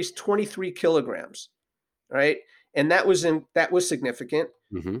increased 23 kilograms, right? And that was significant.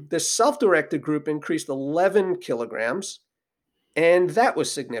 Mm-hmm. The self directed group increased 11 kilograms. and that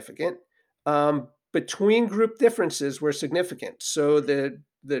was significant. Between group differences were significant. So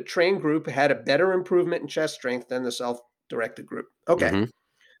the trained group had a better improvement in chest strength than the self-directed group. Okay. Hmm.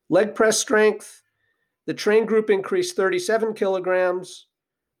 Leg press strength, the trained group increased 37 kilograms,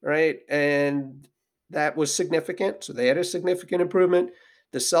 right? And that was significant. So they had a significant improvement.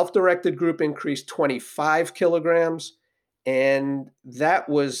 The self-directed group increased 25 kilograms, and that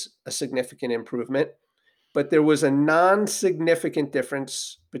was a significant improvement. But there was a non-significant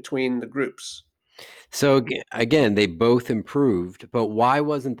difference between the groups. So again, they both improved, but why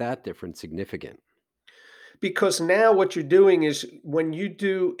wasn't that difference significant? Because now what you're doing is when you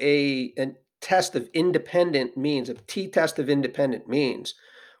do a test of independent means, a t-test of independent means,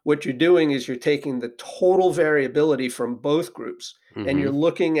 what you're doing is you're taking the total variability from both groups and you're Hmm.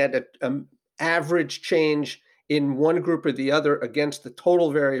 looking at an average change in one group or the other against the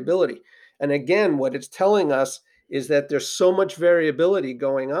total variability. And again, what it's telling us is that there's so much variability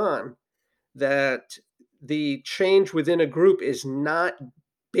going on that the change within a group is not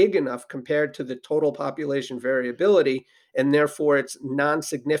big enough compared to the total population variability, and therefore it's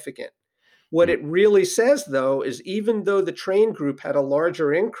non-significant. What it really says, though, is even though the trained group had a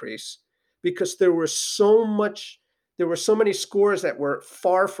larger increase, because there were so many scores that were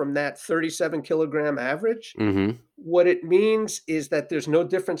far from that 37 kilogram average. Hmm. What it means is that there's no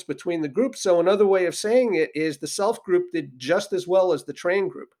difference between the groups. So another way of saying it is the self group did just as well as the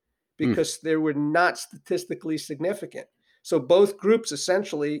trained group because they were not statistically significant. So both groups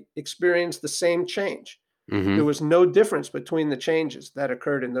essentially experienced the same change. Hmm. There was no difference between the changes that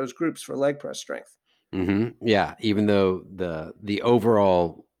occurred in those groups for leg press strength. Hmm. Yeah, even though the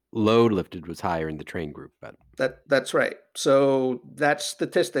overall load lifted was higher in the train group, but That's right. So that's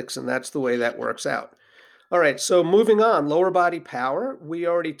statistics, and that's the way that works out. All right, so moving on, lower body power. We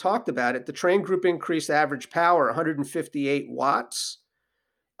already talked about it. The train group increased average power 158 watts.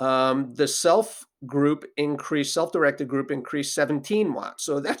 The self-directed group increased 17 watts.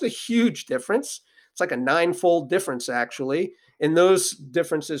 So that's a huge difference. It's like a ninefold difference, actually. And those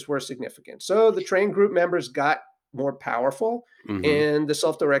differences were significant. So the train group members got more powerful, hmm. and the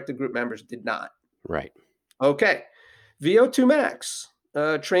self-directed group members did not. Right. Okay, VO2 max.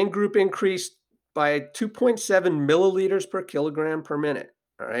 Train group increased by 2.7 milliliters per kilogram per minute.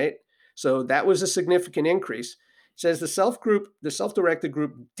 All right. So that was a significant increase. It says the self-directed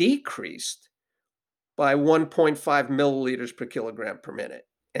group decreased by 1.5 milliliters per kilogram per minute.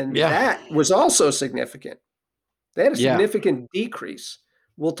 And Yeah. that was also significant. They had a Yeah. significant decrease.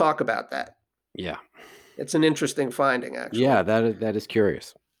 We'll talk about that. Yeah. It's an interesting finding, Yeah, actually. that is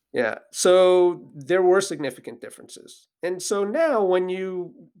curious. Yeah. So there were significant differences. And so now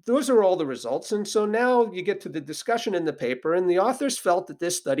those are all the results. And so now you get to the discussion in the paper, and the authors felt that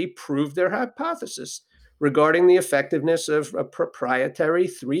this study proved their hypothesis regarding the effectiveness of a proprietary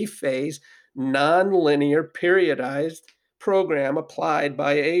three-phase, nonlinear, periodized program applied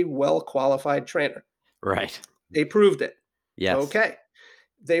by a well-qualified trainer. Right. They proved it. Yes. Okay.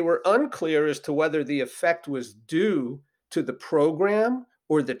 They were unclear as to whether the effect was due to the program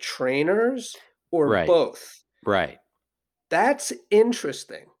or the trainers or Right. both. Right. That's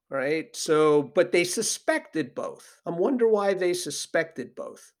interesting, right? So, but they suspected both. I wonder why they suspected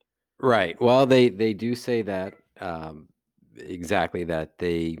both. Right. Well, they do say that exactly that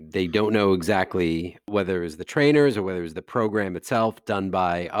they don't know exactly whether it was the trainers or whether it was the program itself done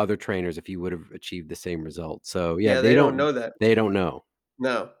by other trainers if you would have achieved the same result. So yeah, Yeah, they don't know that. they don't know.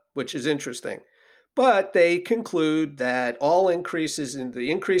 No, which is interesting. But they conclude that all increases in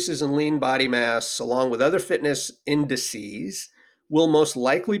lean body mass, along with other fitness indices, will most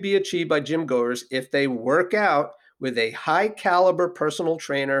likely be achieved by gym goers if they work out with a high caliber personal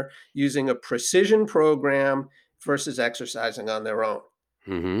trainer using a precision program versus exercising on their own.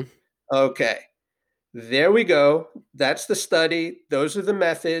 Hmm. Okay, there we go. That's the study. Those are the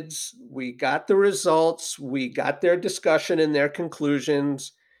methods. We got the results. We got their discussion and their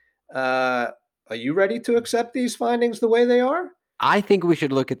conclusions. Uh, are you ready to accept these findings the way they are? I think we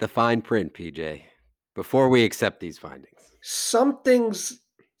should look at the fine print, PJ, before we accept these findings. Something's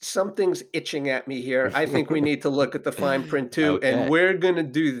something's itching at me here. I think we need to look at the fine print too, and Okay. we're going to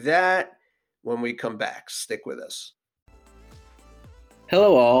do that when we come back. Stick with us.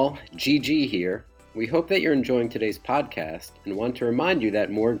 Hello, all. GG here. We hope that you're enjoying today's podcast and want to remind you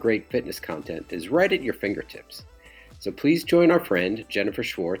that more great fitness content is right at your fingertips. So please join our friend Jennifer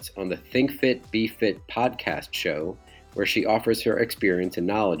Schwartz on the Think Fit, Be Fit podcast show, where she offers her experience and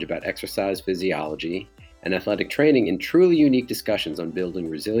knowledge about exercise physiology and athletic training in truly unique discussions on building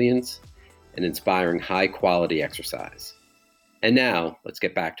resilience and inspiring high-quality exercise. And now, let's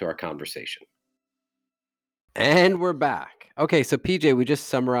get back to our conversation. And we're back. Okay, so PJ, we just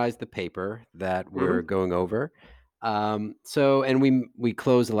summarized the paper that we're Mhm. going over. And we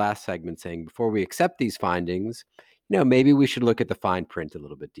closed the last segment saying before we accept these findings, maybe we should look at the fine print a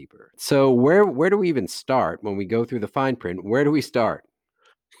little bit deeper. So where do we even start when we go through the fine print? Where do we start?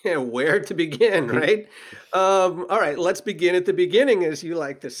 Yeah, where to begin, right? All right, let's begin at the beginning, as you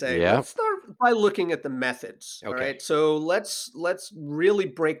like to say. Yeah. Let's start by looking at the methods. All Okay. right, so let's really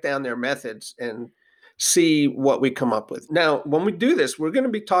break down their methods and see what we come up with. Now, when we do this, we're going to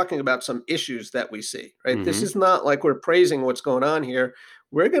be talking about some issues that we see. Right, this Hmm. is not like we're praising what's going on here.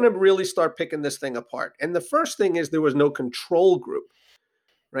 We're going to really start picking this thing apart. And the first thing is there was no control group,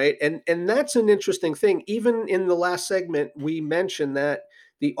 right? And that's an interesting thing. Even in the last segment, we mentioned that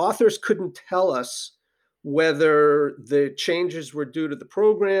the authors couldn't tell us whether the changes were due to the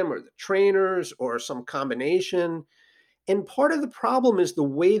program or the trainers or some combination. And part of the problem is the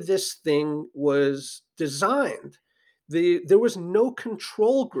way this thing was designed. There was no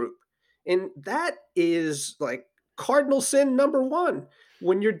control group. And that is like cardinal sin number one.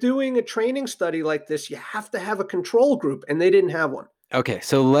 When you're doing a training study like this, you have to have a control group, and they didn't have one. Okay,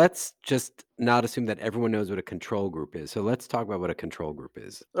 so let's just not assume that everyone knows what a control group is. So let's talk about what a control group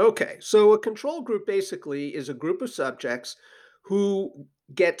is. Okay, so a control group basically is a group of subjects who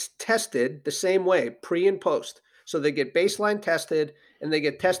gets tested the same way, pre and post. So they get baseline tested and they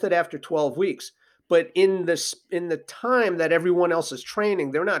get tested after 12 weeks. But in the time that everyone else is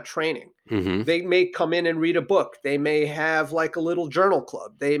training, they're not training. Hmm. They may come in and read a book. They may have like a little journal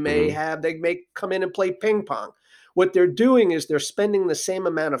club. Hmm. They may come in and play ping pong. What they're doing is they're spending the same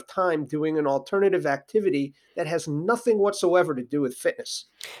amount of time doing an alternative activity that has nothing whatsoever to do with fitness.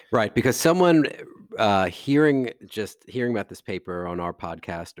 Right, because someone hearing about this paper on our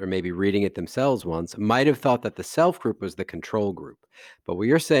podcast, or maybe reading it themselves once, might have thought that the self group was the control group. But what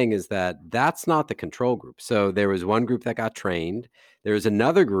you're saying is that that's not the control group. So there was one group that got trained. There was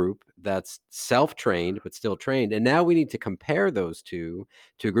another group that's self trained but still trained, and now we need to compare those two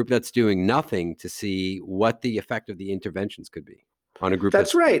to a group that's doing nothing to see what the effect of the interventions could be on a group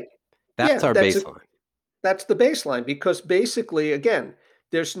That's that's right. that's Yeah, our baseline. that's the baseline because basically, again,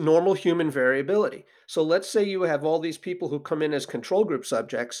 there's normal human variability. So let's say you have all these people who come in as control group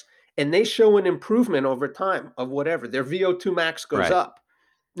subjects and they show an improvement over time of whatever. Their VO2 max goes Right. up.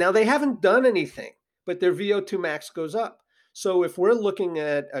 Now they haven't done anything, but their VO2 max goes up. So if we're looking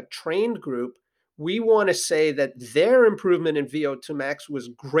at a trained group, we want to say that their improvement in VO2 max was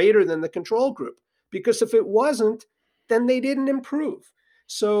greater than the control group. Because if it wasn't, then they didn't improve.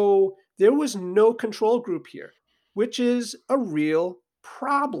 So there was no control group here, which is a real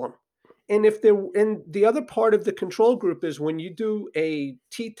problem. And the other part of the control group is when you do a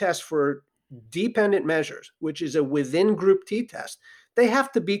t test for dependent measures, which is a within group t test, they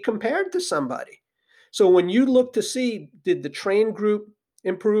have to be compared to somebody. So when you look to see, did the trained group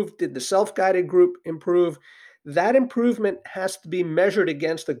improve? Did the self-guided group improve? That improvement has to be measured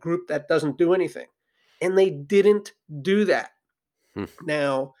against a group that doesn't do anything. And they didn't do that. Hmm.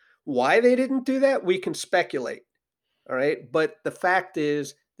 Now, why they didn't do that, we can speculate. All right. But the fact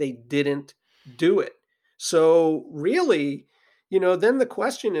is, they didn't do it. So, really, then the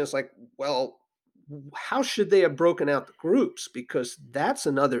question is like, well, how should they have broken out the groups? Because that's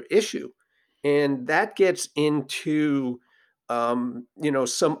another issue. And that gets into,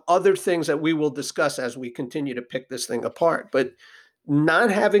 some other things that we will discuss as we continue to pick this thing apart. But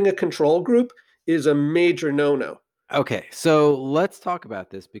not having a control group is a major no no. Okay, so let's talk about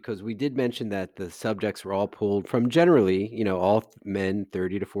this because we did mention that the subjects were all pulled from generally, all men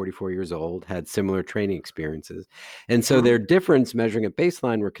 30 to 44 years old had similar training experiences. And so their Mhm. difference measuring at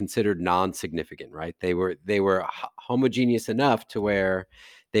baseline were considered non-significant, right? They were homogeneous enough to where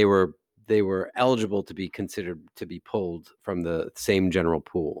they were they were eligible to be considered to be pulled from the same general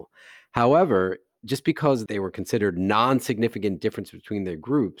pool. However, just because they were considered non-significant difference between their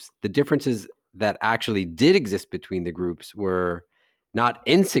groups, the differences that actually did exist between the groups were not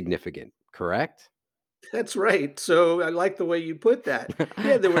insignificant, correct? That's right. So I like the way you put that.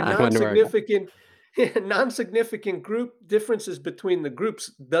 Yeah, there were I wonder where I got non-significant group differences between the groups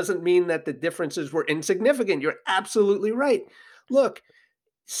doesn't mean that the differences were insignificant. You're absolutely right. Look,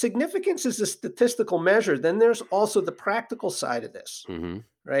 significance is a statistical measure. Then there's also the practical side of this, Mhm.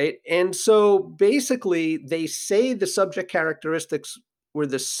 right? And so basically, they say the subject characteristics were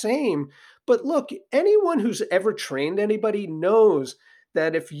the same. But look, anyone who's ever trained anybody knows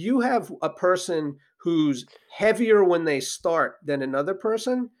that if you have a person who's heavier when they start than another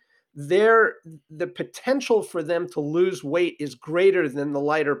person, there the potential for them to lose weight is greater than the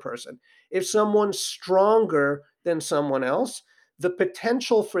lighter person. If someone's stronger than someone else, the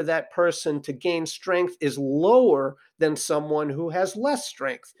potential for that person to gain strength is lower than someone who has less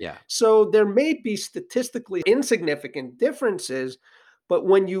strength. Yeah. So there may be statistically insignificant differences, but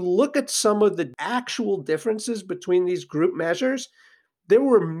when you look at some of the actual differences between these group measures, there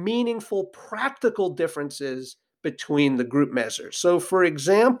were meaningful practical differences between the group measures. So, for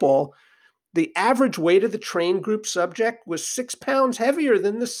example, the average weight of the trained group subject was 6 pounds heavier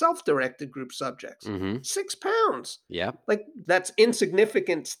than the self directed group subjects. Mm-hmm. 6 pounds. Yeah. Like, that's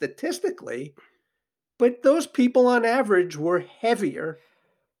insignificant statistically, but those people on average were heavier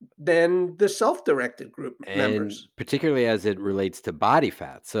than the self directed group And members. particularly as it relates to body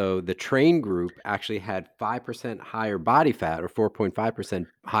fat. So the train group actually had 5% higher body fat or 4.5%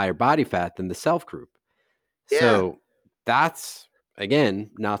 higher body fat than the self group. Yeah. So that's again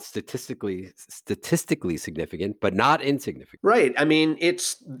not statistically significant, but not insignificant. Right. I mean,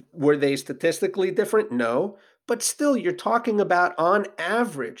 were they statistically different? No. But still, you're talking about on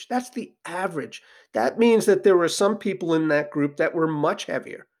average. That's the average. That means that there were some people in that group that were much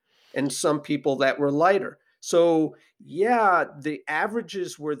heavier and some people that were lighter. So, yeah, the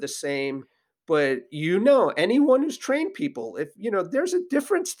averages were the same. But anyone who's trained people, if there's a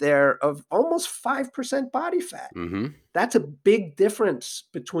difference there of almost 5% body fat. Mm-hmm. That's a big difference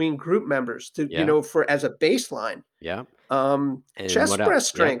between group members Yeah. for as a baseline. Yeah. And what Chest else? press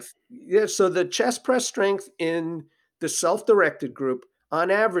Yeah. strength. Yeah, so the chest press strength in the self-directed group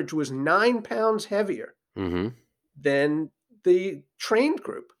on average was 9 pounds heavier Mm-hmm. than the trained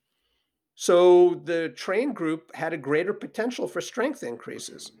group. So the trained group had a greater potential for strength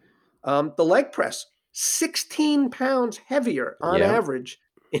increases. The leg press, 16 pounds heavier on Yeah. average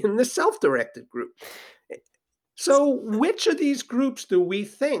in the self-directed group. So which of these groups do we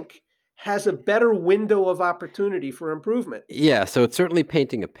think has a better window of opportunity for improvement? Yeah, so it's certainly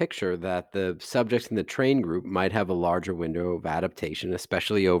painting a picture that the subjects in the train group might have a larger window of adaptation,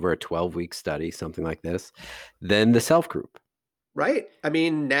 especially over a 12-week study, something like this, than the self group. Right. I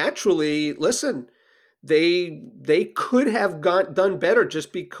mean, naturally, listen, they could have done better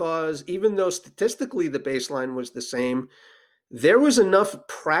just because even though statistically the baseline was the same, there was enough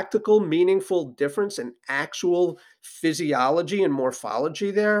practical, meaningful difference in actual physiology and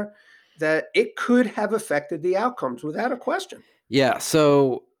morphology there that it could have affected the outcomes without a question. Yeah.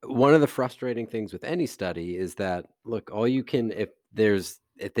 So one of the frustrating things with any study is that look, all you can if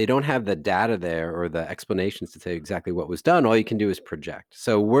they don't have the data there or the explanations to tell you exactly what was done, all you can do is project.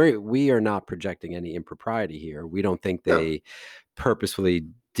 So we are not projecting any impropriety here. We don't think No. they purposefully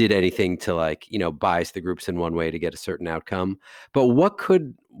did anything to bias the groups in one way to get a certain outcome. But what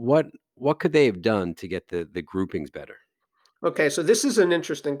could they have done to get the groupings better? Okay, so this is an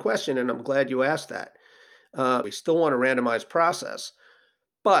interesting question, and I'm glad you asked that. We still want a randomized process,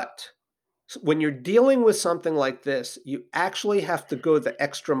 but when you're dealing with something like this, you actually have to go the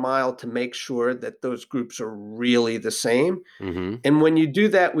extra mile to make sure that those groups are really the same. Mm-hmm. And when you do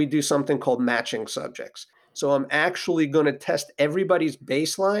that, we do something called matching subjects. So I'm actually going to test everybody's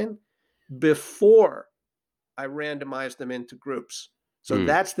baseline before I randomize them into groups. So Mm.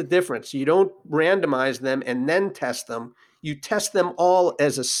 that's the difference. You don't randomize them and then test them. You test them all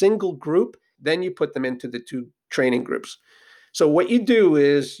as a single group, then you put them into the two training groups. So what you do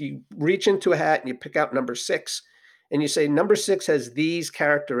is you reach into a hat and you pick out number 6 and you say number 6 has these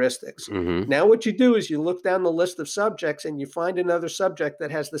characteristics. Mm-hmm. Now what you do is you look down the list of subjects and you find another subject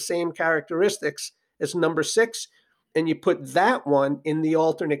that has the same characteristics as number 6 and you put that one in the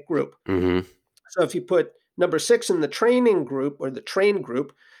alternate group. Mm-hmm. So if you put number 6 in the training group or the train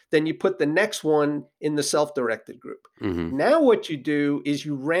group, then you put the next one in the self-directed group. Mm-hmm. Now what you do is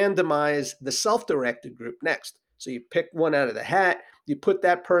you randomize the self-directed group next. So you pick one out of the hat, you put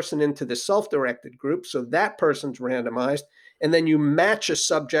that person into the self-directed group, so that person's randomized, and then you match a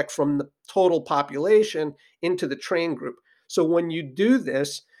subject from the total population into the train group. So when you do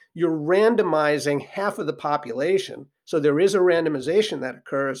this, you're randomizing half of the population. So there is a randomization that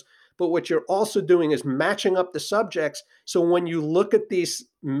occurs, but what you're also doing is matching up the subjects. So when you look at these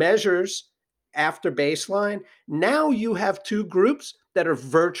measures after baseline, now you have two groups that are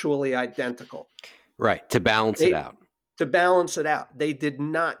virtually identical. Right, to balance it out. To balance it out. They did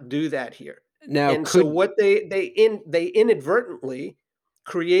not do that here. Now, And so could what they inadvertently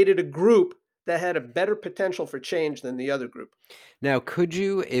created a group that had a better potential for change than the other group. Now, could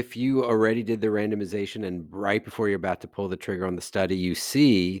you, if you already did the randomization and right before you're about to pull the trigger on the study, you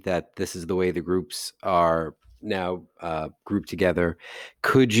see that this is the way the groups are now grouped together,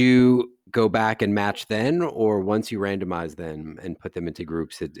 could you go back and match then, or once you randomize them and put them into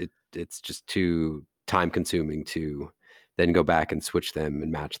groups, it's just too time consuming to then go back and switch them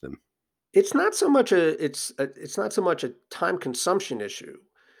and match them? It's not so much it's not so much a time consumption issue.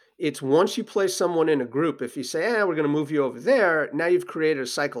 It's once you place someone in a group, if you say, we're going to move you over there, now you've created a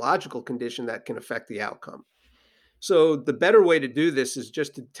psychological condition that can affect the outcome. So the better way to do this is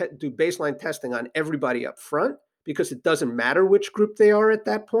just to do baseline testing on everybody up front, because it doesn't matter which group they are at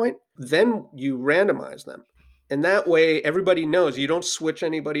that point. Then you randomize them. And that way, everybody knows you don't switch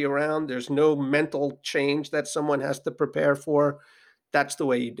anybody around. There's no mental change that someone has to prepare for. That's the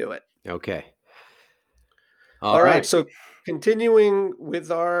way you do it. Okay. All All right. right. So continuing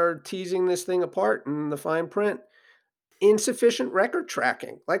with our teasing this thing apart in the fine print, insufficient record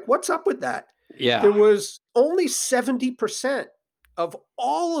tracking. Like, what's up with that? Yeah. There was only 70% of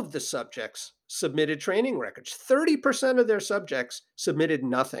all of the subjects submitted training records. 30% of their subjects submitted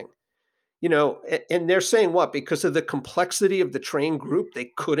nothing. And they're saying what? Because of the complexity of the trained group,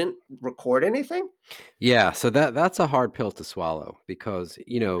 they couldn't record anything? Yeah, so that's a hard pill to swallow because,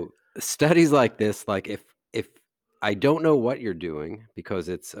 studies like this, like if I don't know what you're doing because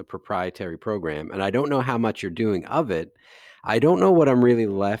it's a proprietary program and I don't know how much you're doing of it, I don't know what I'm really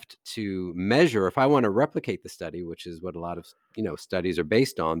left to measure if I want to replicate the study, which is what a lot of, studies are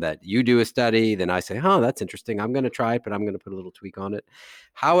based on, that you do a study, then I say, "Huh, that's interesting. I'm going to try it, but I'm going to put a little tweak on it."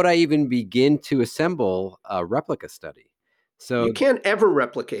 How would I even begin to assemble a replica study? You So can't ever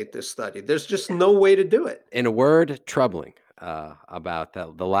replicate this study. There's just no way to do it. in a word, troubling about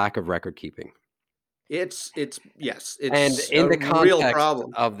the lack of record keeping. Yes, And it's in a the real context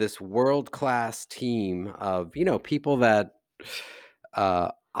problem. of this world-class team of, people that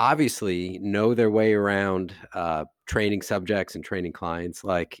obviously know their way around training subjects and training clients,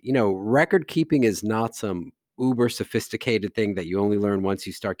 like, record keeping is not some uber sophisticated thing that you only learn once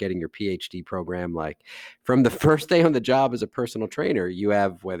you start getting your PhD program. Like from the first day on the job as a personal trainer, you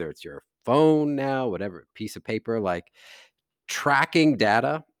have, whether it's your phone now, whatever, piece of paper, like tracking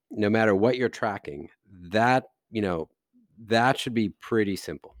data, no matter what you're tracking, that, that should be pretty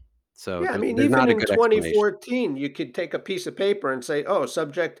simple. So Yeah, I mean, there's even not a in good explanation. 2014, you could take a piece of paper and say, "Oh,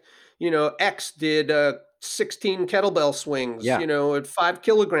 subject, X did 16 kettlebell swings, Yeah. at 5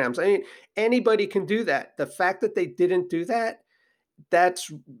 kilograms." I mean, anybody can do that. The fact that they didn't do that,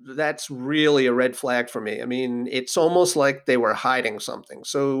 that's really a red flag for me. I mean, it's almost like they were hiding something.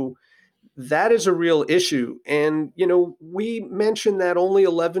 So that is a real issue. And, we mentioned that only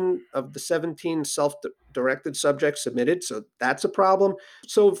 11 of the 17 self directed subjects submitted. So that's a problem.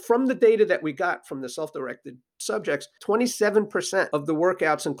 So, from the data that we got from the self directed subjects, 27% of the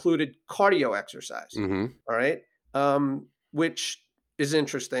workouts included cardio exercise. Hmm. All right. Which is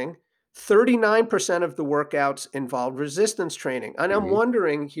interesting. 39% of the workouts involved resistance training. And I'm Hmm.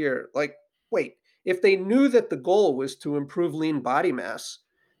 wondering here, like, wait, if they knew that the goal was to improve lean body mass,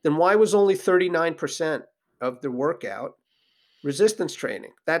 then why was only 39% of the workout resistance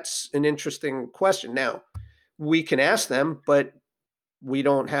training? That's an interesting question. Now, we can ask them, but we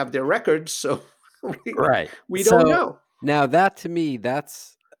don't have their records, so we, Right. we don't So know. now that to me,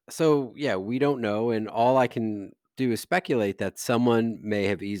 that's so yeah, we don't know. And all I can do is speculate that someone may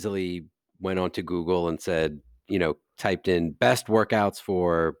have easily went onto Google and said, typed in best workouts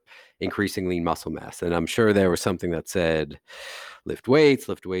for increasing lean muscle mass. And I'm sure there was something that said lift weights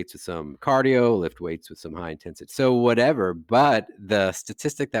with some cardio, lift weights with some high intensity. So whatever. But the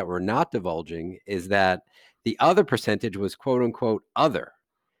statistic that we're not divulging is that the other percentage was quote unquote other.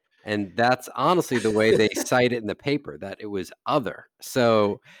 And that's honestly the way they cite it in the paper, that it was other.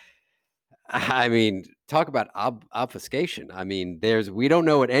 So, I mean, talk about obfuscation. I mean, we don't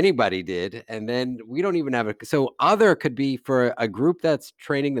know what anybody did, and then we don't even have so other could be for a group that's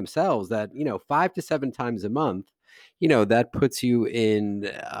training themselves that, 5 to 7 times a month, that puts you in,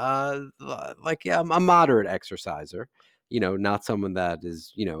 like, a moderate exerciser, not someone that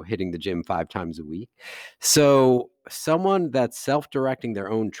is, hitting the gym 5 times a week. So, someone that's self-directing their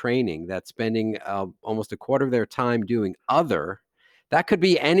own training, that's spending, almost a quarter of their time doing other, that could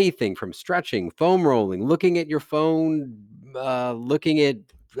be anything from stretching, foam rolling, looking at your phone, looking at,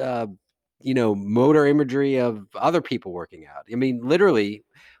 uh, motor imagery of other people working out. I mean, literally,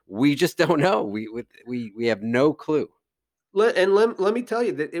 we just don't know. We have no clue. Let me tell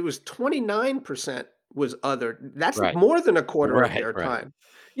you that it was 29% was other. That's Right. more than a quarter of Right. their Right. time.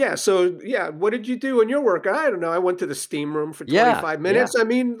 Yeah, so yeah, what did you do in your work? I don't know. I went to the steam room for Yeah. 25 Yeah. minutes. I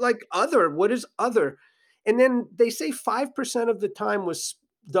mean, like other, what is other? And then they say 5% of the time was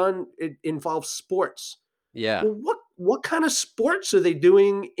done it involves sports. Yeah. Well, what kind of sports are they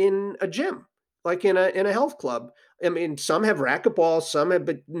doing in a gym? Like in a health club? I mean, some have racquetball, some have,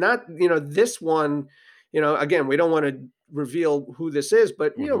 but not, this one, again, we don't want to reveal who this is,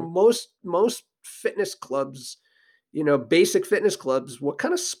 but Hmm. most fitness clubs, basic fitness clubs, what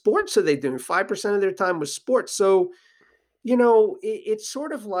kind of sports are they doing? 5% of their time was sports. So, it's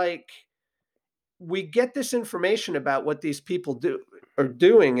sort of like we get this information about what these people are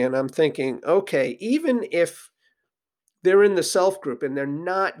doing. And I'm thinking, okay, even if they're in the self group and they're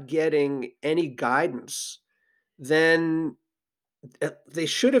not getting any guidance, then they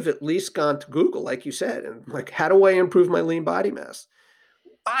should have at least gone to Google, like you said, and like, how do I improve my lean body mass?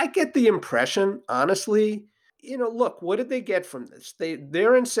 I get the impression, honestly, look, what did they get from this?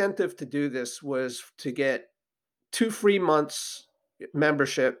 Their incentive to do this was to get 2 free months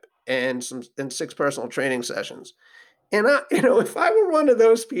membership and 6 personal training sessions. And if I were one of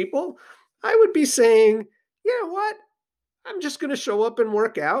those people, I would be saying, you know what? I'm just going to show up and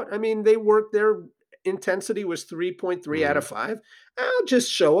work out. I mean, their intensity was 3.3 out Hmm. of 5. I'll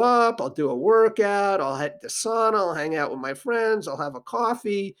just show up. I'll do a workout. I'll hit the sauna. I'll hang out with my friends. I'll have a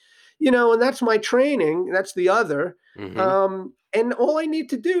coffee, and that's my training. That's the other. Hmm. And all I need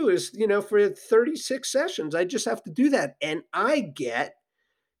to do is, for 36 sessions, I just have to do that. And I get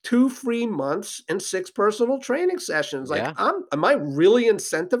 2 free months and 6 personal training sessions. Like, Yeah. am I really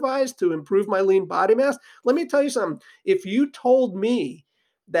incentivized to improve my lean body mass? Let me tell you something. If you told me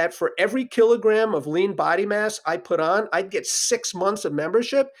that for every kilogram of lean body mass I put on, I'd get 6 months of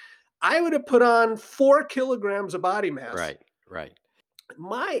membership, I would have put on 4 kilograms of body mass. Right. Right.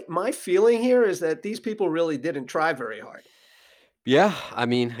 My feeling here is that these people really didn't try very hard. Yeah, I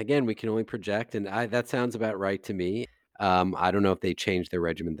mean, again, we can only project, and that sounds about right to me. I don't know if they changed their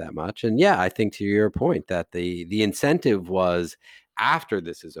regimen that much, and yeah, I think to your point that the incentive was after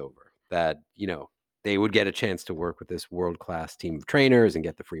this is over that they would get a chance to work with this world class team of trainers and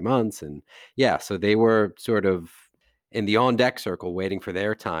get the free months, and yeah, so they were sort of in the on deck circle waiting for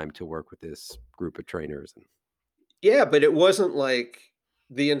their time to work with this group of trainers. And Yeah, but it wasn't like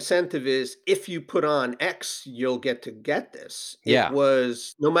the incentive is if you put on X, you'll get this. It yeah,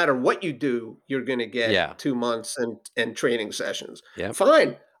 was no matter what you do, you're going to get yeah, 2 months and training sessions. yeah,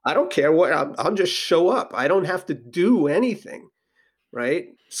 Fine. I don't care what I'll just show up. I don't have to do anything. Right.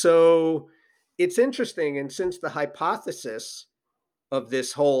 So it's interesting. And since the hypothesis of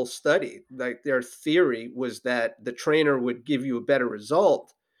this whole study, like their theory was that the trainer would give you a better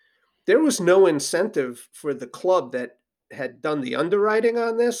result, there was no incentive for the club that had done the underwriting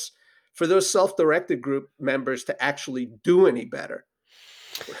on this for those self-directed group members to actually do any better.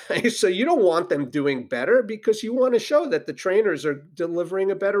 Right? So you don't want them doing better because you want to show that the trainers are delivering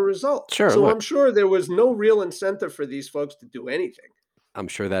a better result. sure. So Look, I'm sure there was no real incentive for these folks to do anything. I'm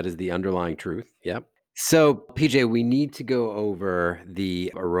sure that is the underlying truth. Yep. So, PJ, we need to go over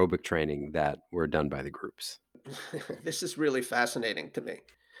the aerobic training that were done by the groups. This is really fascinating to me.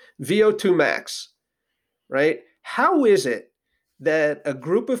 VO2 max, right? How is it that a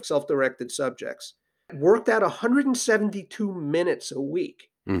group of self directed subjects worked out 172 minutes a week?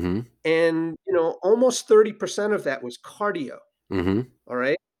 Mhm. And, almost 30% of that was cardio. Mhm. All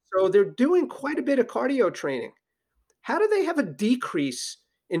right. So they're doing quite a bit of cardio training. How do they have a decrease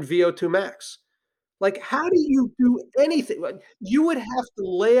in VO2 max? Like, how do you do anything? Like, you would have to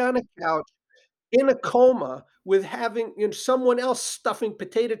lay on a couch in a coma with having someone else stuffing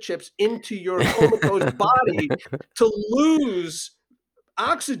potato chips into your comatose body to lose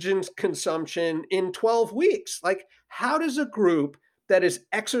oxygen consumption in 12 weeks. Like, how does a group that is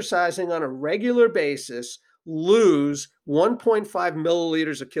exercising on a regular basis lose 1.5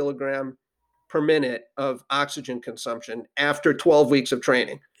 milliliters a kilogram per minute of oxygen consumption after 12 weeks of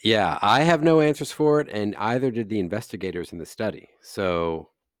training? Yeah, I have no answers for it, and either did the investigators in the study. So,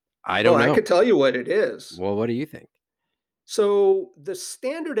 I Oh, don't I know. could tell you what it is. Well, what do you think? So the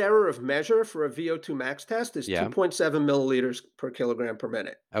standard error of measure for a VO2 max test is Yeah. 2.7 milliliters per kilogram per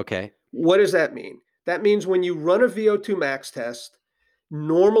minute. Okay. What does that mean? That means when you run a VO2 max test,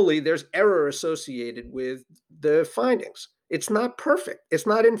 normally there's error associated with the findings. It's not perfect. It's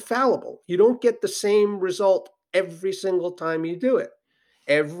not infallible. You don't get the same result every single time you do it.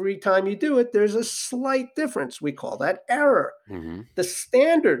 Every time you do it, there's a slight difference. We call that error. Mhm. The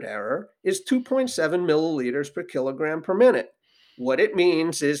standard error is 2.7 milliliters per kilogram per minute. What it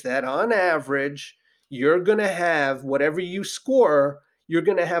means is that on average, you're going to have whatever you score, you're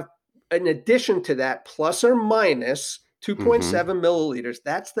going to have in addition to that plus or minus Mhm. 2.7 milliliters.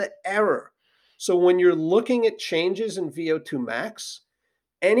 That's the error. So when you're looking at changes in VO2 max,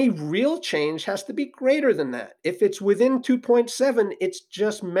 Any real change has to be greater than that. If it's within 2.7, it's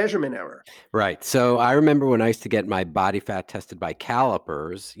just measurement error. Right. So I remember when I used to get my body fat tested by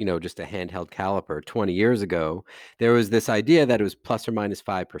calipers, just a handheld caliper 20 years ago, there was this idea that it was plus or minus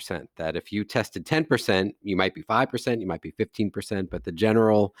 5%, that if you tested 10%, you might be 5%, you might be 15%, but the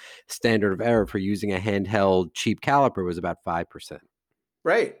general standard of error for using a handheld cheap caliper was about 5%.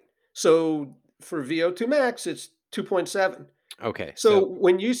 Right. So for VO2 max, it's 2.7. Okay. So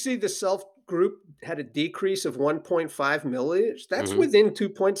when you see the self group had a decrease of 1.5 milliliters, that's Mhm. within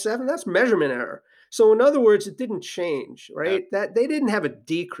 2.7. That's measurement error. So in other words, it didn't change, right? That they didn't have a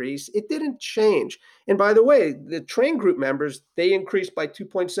decrease. It didn't change. And by the way, the train group members, they increased by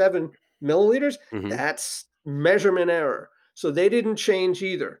 2.7 milliliters. Mhm. That's measurement error. So they didn't change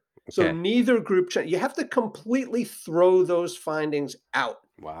either. So Okay. neither group changed. You have to completely throw those findings out.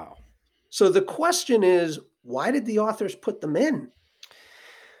 Wow. So the question is, why did the authors put them in?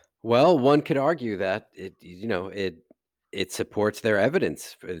 Well, one could argue that it supports their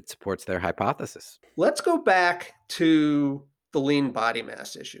evidence. It supports their hypothesis. Let's go back to the lean body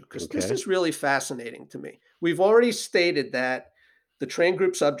mass issue because this Okay. is really fascinating to me. We've already stated that the train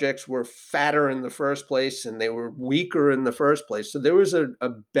group subjects were fatter in the first place and they were weaker in the first place. So there was a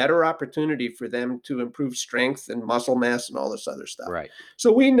better opportunity for them to improve strength and muscle mass and all this other stuff. Right.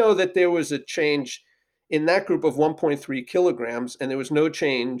 So we know that there was a change in that group of 1.3 kilograms, and there was no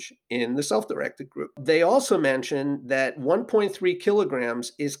change in the self directed group. They also mentioned that 1.3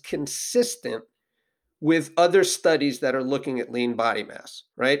 kilograms is consistent with other studies that are looking at lean body mass,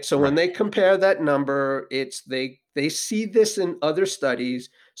 right? So when Right. they compare that number, it's they see this in other studies,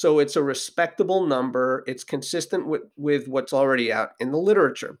 so it's a respectable number. It's consistent with what's already out in the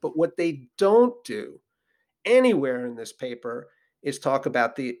literature. But what they don't do anywhere in this paper is talk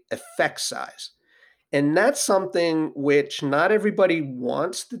about the effect size. And that's something which not everybody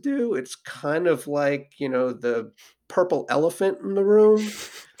wants to do. It's kind of like, the purple elephant in the room,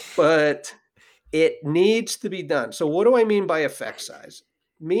 but it needs to be done. So what do I mean by effect size?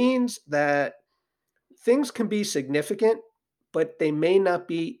 Means that things can be significant, but they may not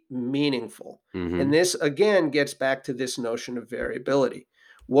be meaningful. And Mhm. this again gets back to this notion of variability.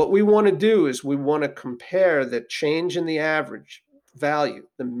 What we want to do is we want to compare the change in the average value,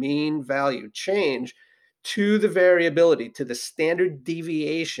 the mean value change, to the variability, to the standard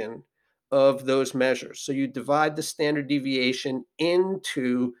deviation of those measures. So you divide the standard deviation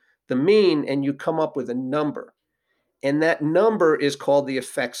into the mean and you come up with a number. And that number is called the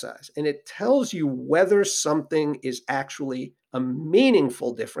effect size. And it tells you whether something is actually a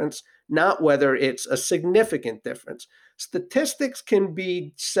meaningful difference, not whether it's a significant difference. Statistics can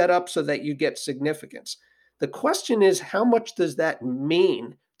be set up so that you get significance. The question is, how much does that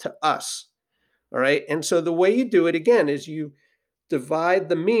mean to us? All right. And so the way you do it again is you divide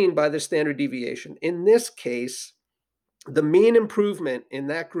the mean by the standard deviation. In this case, the mean improvement in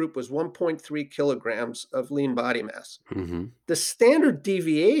that group was 1.3 kilograms of lean body mass. Mhm. The standard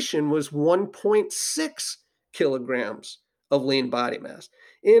deviation was 1.6 kilograms of lean body mass.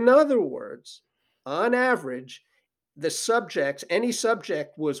 In other words, on average, any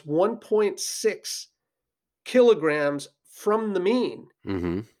subject was 1.6 kilograms from the mean.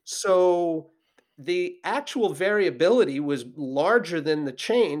 Mhm. So the actual variability was larger than the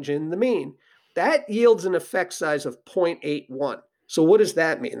change in the mean. That yields an effect size of 0.81. So what does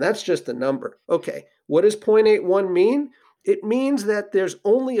that mean? That's just a number. Okay, what does 0.81 mean? It means that there's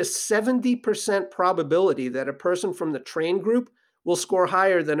only a 70% probability that a person from the train group will score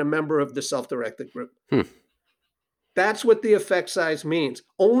higher than a member of the self-directed group. Hmm. That's what the effect size means.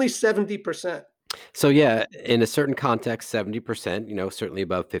 Only 70%. So yeah, in a certain context, 70%, certainly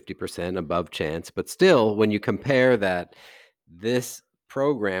above 50%, above chance. But still, when you compare that this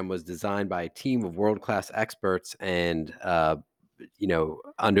program was designed by a team of world-class experts and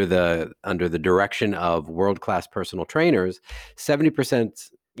under the direction of world-class personal trainers,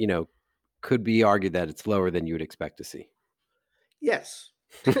 70%, could be argued that it's lower than you would expect to see. Yes,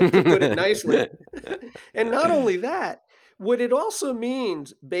 to put it nicely. And not only that, what it also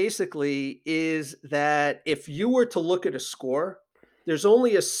means basically is that if you were to look at a score, there's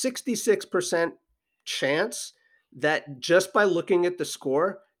only a 66% chance that just by looking at the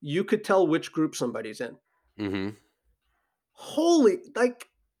score, you could tell which group somebody's in. Mhm. Holy, like,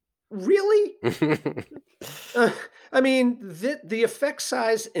 really? Uh, I mean, the effect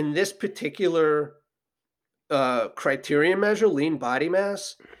size in this particular criterion measure, lean body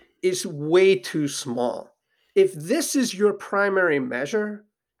mass, is way too small. If this is your primary measure,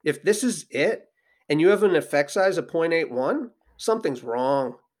 if this is it, and you have an effect size of 0.81, something's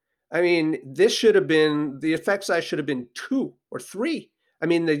wrong. I mean, the effect size should have been 2 or 3. I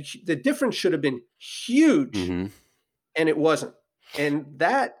mean, the difference should have been huge, Hmm. and it wasn't. And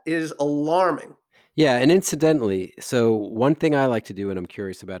that is alarming. Yeah, and incidentally, so one thing I like to do when I'm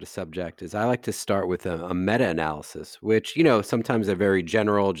curious about a subject is I like to start with a meta-analysis, which, sometimes they're very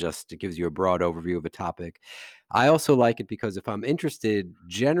general, just it gives you a broad overview of a topic. I also like it because if I'm interested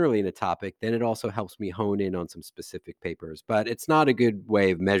generally in a topic, then it also helps me hone in on some specific papers. But it's not a good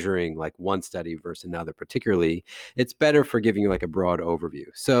way of measuring like one study versus another, particularly. It's better for giving you like a broad overview.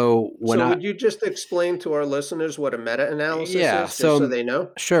 So when So I would you just explain to our listeners what a meta-analysis yeah, is, just so so they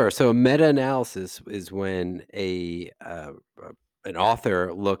know? sure. So a meta-analysis is when an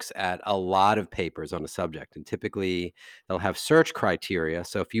author looks at a lot of papers on a subject, and typically they'll have search criteria.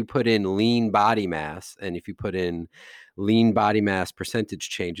 So if you put in lean body mass, and if you put in lean body mass percentage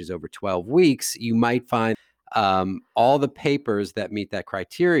changes over 12 weeks, you might find all the papers that meet that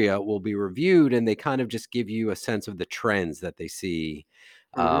criteria will be reviewed, and they kind of just give you a sense of the trends that they see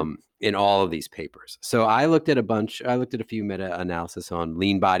Hmm. in all of these papers. So I looked at a few meta-analysis on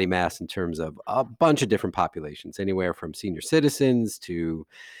lean body mass in terms of a bunch of different populations, anywhere from senior citizens to,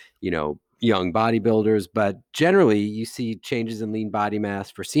 young bodybuilders. But generally, you see changes in lean body mass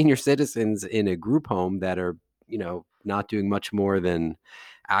for senior citizens in a group home that are, not doing much more than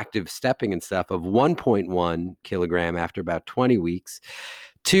active stepping and stuff of 1.1 kilogram after about 20 weeks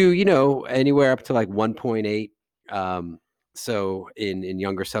to, anywhere up to like 1.8. So in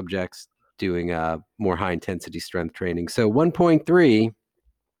younger subjects doing more high intensity strength training. So 1.3,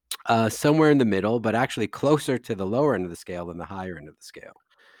 somewhere in the middle, but actually closer to the lower end of the scale than the higher end of the scale.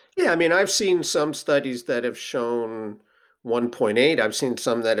 Yeah, I mean, I've seen some studies that have shown 1.8. I've seen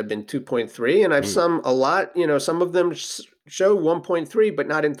some that have been 2.3, and I've Mm. some a lot, some of them show 1.3, but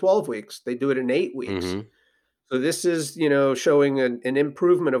not in 12 weeks. They do it in 8 weeks. Hmm. So this is, showing an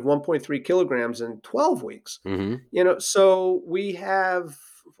improvement of 1.3 kilograms in 12 weeks. Hmm. So we have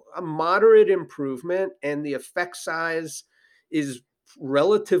a moderate improvement, and the effect size is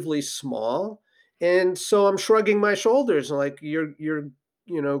relatively small. And so I'm shrugging my shoulders, like you're,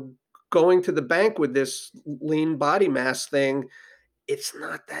 you know, going to the bank with this lean body mass thing. It's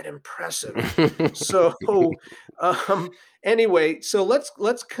not that impressive. So, um, anyway, so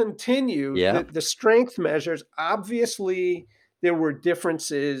let's continue Yeah. the strength measures. Obviously, there were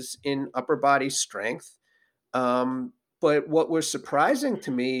differences in upper body strength, um, but what was surprising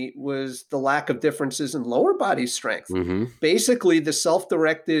to me was the lack of differences in lower body strength. Hmm. Basically, the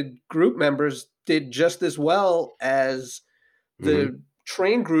self-directed group members did just as well as Hmm. the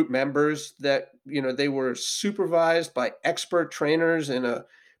train group members, that they were supervised by expert trainers in a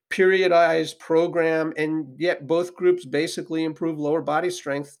periodized program, and yet both groups basically improved lower body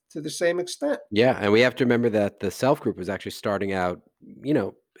strength to the same extent. Yeah, and we have to remember that the self group was actually starting out,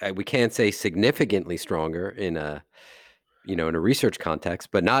 we can't say significantly stronger in a research context,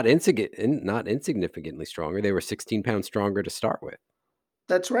 but not insignificantly stronger. They were 16 pounds stronger to start with.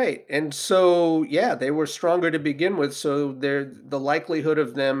 That's right. And so, yeah, they were stronger to begin with, so the likelihood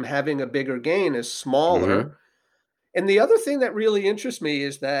of them having a bigger gain is smaller. Hmm. And the other thing that really interests me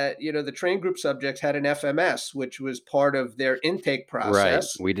is that, the train group subjects had an FMS, which was part of their intake Right.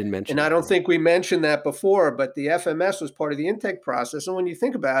 process. We didn't And mention I that. don't think we mentioned that before, but the FMS was part of the intake process. And when you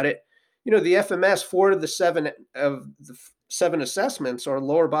think about it, the FMS, four of the seven assessments are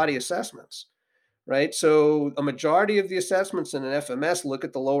lower body assessments, right? So a majority of the assessments in an FMS look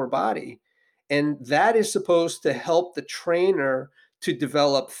at the lower body, and that is supposed to help the trainer to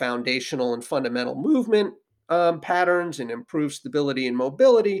develop foundational and fundamental movement patterns and improve stability and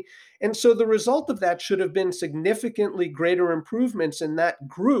mobility. And so the result of that should have been significantly greater improvements in that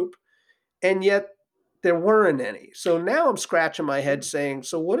group, and yet there weren't any. So now I'm scratching my head saying,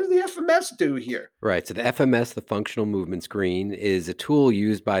 so what does the FMS do here? Right. So the FMS, the functional movement screen, is a tool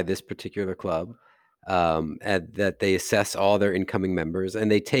used by this particular club that they assess all their incoming members,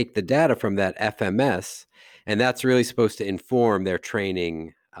 and they take the data from that FMS, and that's really supposed to inform their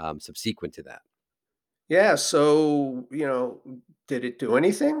training subsequent to that. Yeah, so, did it do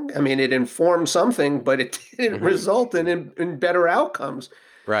anything? I mean, it informed something, but it didn't Hmm. result in better outcomes.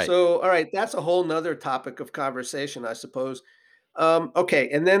 Right. So, all right, that's a whole nother topic of conversation, I suppose. Okay,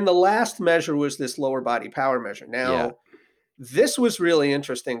 and then the last measure was this lower body power measure. Yeah. Now, this was really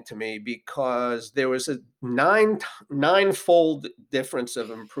interesting to me because there was a ninefold difference of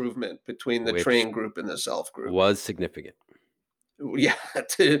improvement between the Which train group and the self group. was significant. Yeah,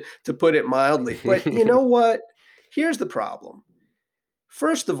 to put it mildly. But you know what? Here's the problem.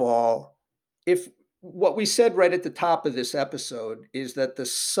 First of all, if what we said right at the top of this episode is that the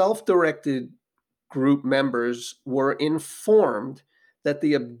self-directed group members were informed that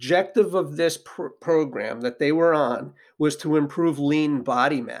the objective of this program that they were on was to improve lean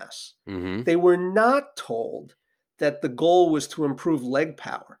body mass. Mm-hmm. They were not told that the goal was to improve leg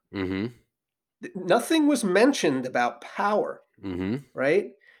power. Mm-hmm. Nothing was mentioned about power, Mm-hmm.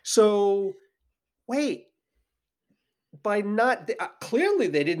 right? So, wait, by not clearly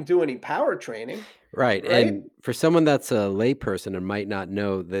they didn't do any power training, Right, right? and for someone that's a layperson and might not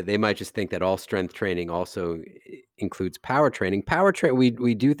know that they might just think that all strength training also includes power training.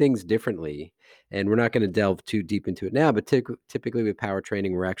 We do things differently, and we're not going to delve too deep into it now. But typically with power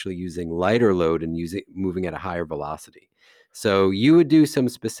training, we're actually using lighter load and moving at a higher velocity. So you would do some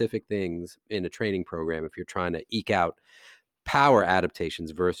specific things in a training program if you're trying to eke out power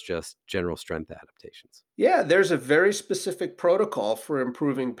adaptations versus just general strength adaptations. Yeah, there's a very specific protocol for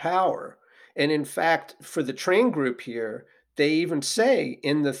improving power. And in fact, for the train group here, they even say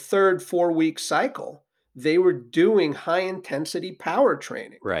in the third 4 week cycle, they were doing high intensity power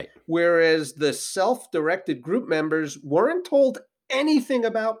training. Right. Whereas the self directed group members weren't told anything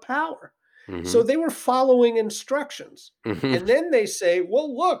about power. Mm-hmm. So they were following instructions. Mm-hmm. And then they say,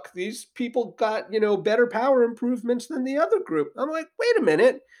 well, look, these people got, better power improvements than the other group. I'm like, wait a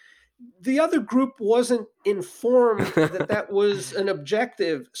minute, the other group wasn't informed that that was an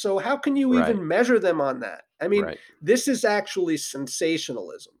objective. So how can you Right. even measure them on that? I mean, Right. this is actually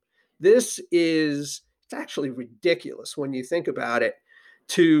sensationalism. It's actually ridiculous when you think about it,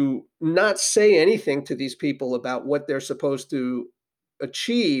 to not say anything to these people about what they're supposed to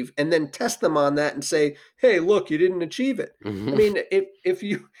achieve and then test them on that and say, hey, look, you didn't achieve it. I Mm-hmm. mean, if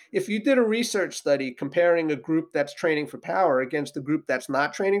you did a research study comparing a group that's training for power against a group that's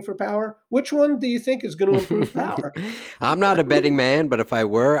not training for power, which one do you think is going to improve power? I'm not a betting man, but if I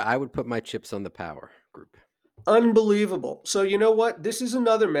were, I would put my chips on the power group. Unbelievable. So you know what? This is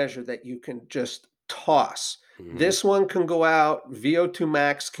another measure that you can just toss. Mhm. This one can go out, VO2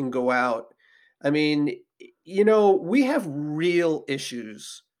 max can go out. I mean, we have real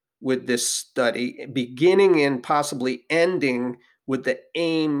issues with this study, beginning and possibly ending with the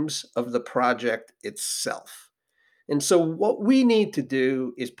aims of the project itself. And so what we need to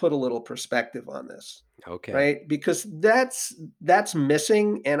do is put a little perspective on this, Okay. right? Because that's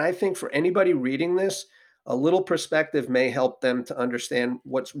missing, and I think for anybody reading this, a little perspective may help them to understand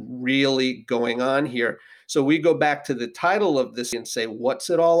what's really going on here. So we go back to the title of this and say, what's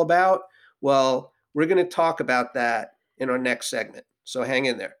it all about? Well, we're going to talk about that in our next segment. So hang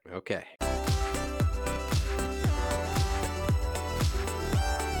in there. Okay.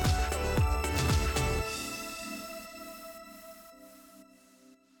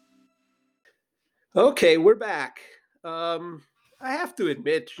 Okay, we're back. I have to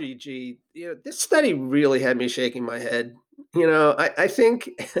admit, Gigi, this study really had me shaking my head. I think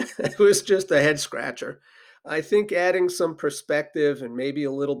it was just a head scratcher. I think adding some perspective and maybe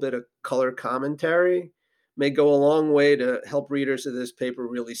a little bit of color commentary may go a long way to help readers of this paper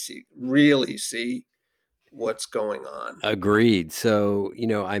really see what's going on. Agreed. So,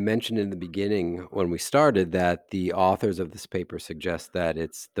 I mentioned in the beginning when we started that the authors of this paper suggest that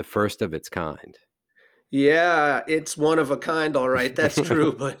it's the first of its kind. Yeah, it's one of a kind, all right. That's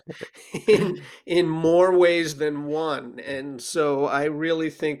true, but in more ways than one. And so I really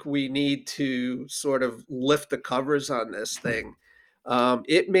think we need to sort of lift the covers on this thing.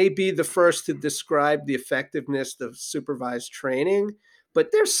 It may be the first to describe the effectiveness of supervised training,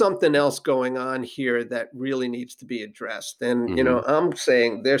 but there's something else going on here that really needs to be addressed. And Hmm. I'm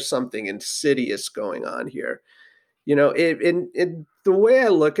saying there's something insidious going on here. In the way I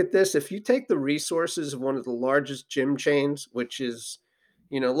look at this, if you take the resources of one of the largest gym chains, which is,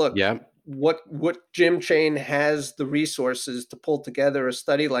 look, Yeah. what gym chain has the resources to pull together a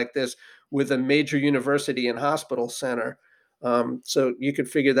study like this with a major university and hospital center? So you could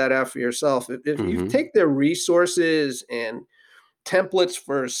figure that out for yourself. If you Hmm. take their resources and templates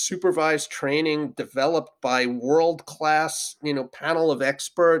for supervised training developed by world class, panel of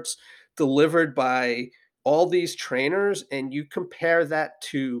experts delivered by all these trainers, and you compare that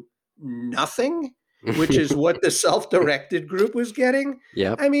to nothing, which is what the self-directed group was getting.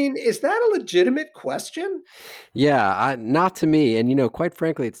 Yep. I mean, is that a legitimate question? Yeah, not to me. And, quite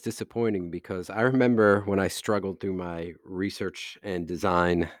frankly, it's disappointing because I remember when I struggled through my research and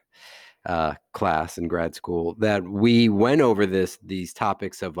design class in grad school that we went over these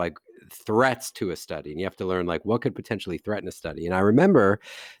topics of like threats to a study, and you have to learn like what could potentially threaten a study. And I remember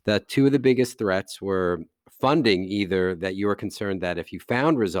that two of the biggest threats were funding, either that you were concerned that if you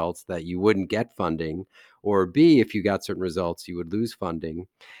found results that you wouldn't get funding, or B, if you got certain results you would lose funding,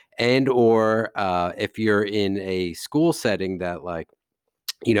 and or if you're in a school setting that like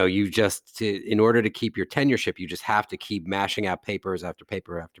You just in order to keep your tenureship, you just have to keep mashing out papers after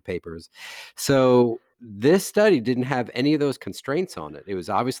paper after papers. So this study didn't have any of those constraints on it. It was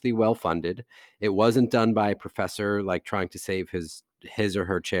obviously well funded. It wasn't done by a professor like trying to save his or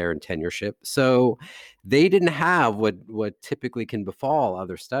her chair in tenureship. So they didn't have what typically can befall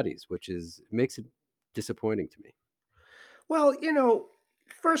other studies, which makes it disappointing to me. Well,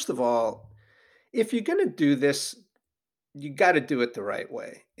 first of all, if you're going to do this, you got to do it the right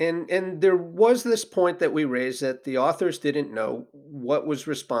way. And there was this point that we raised that the authors didn't know what was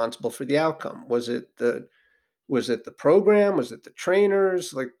responsible for the outcome. Was it the program? Was it the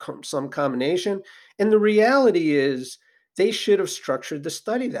trainers? Like some combination? And the reality is they should have structured the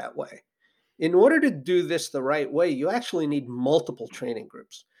study that way. In order to do this the right way, you actually need multiple training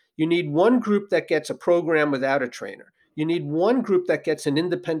groups. You need one group that gets a program without a trainer. You need one group that gets an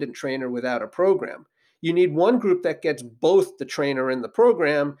independent trainer without a program. You need one group that gets both the trainer and the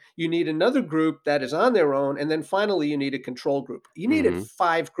program. You need another group that is on their own. And then finally, you need a control group. You needed Mm-hmm.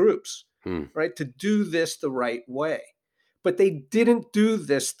 5 groups, Hmm. right, to do this the right way. But they didn't do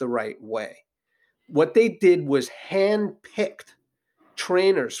this the right way. What they did was handpicked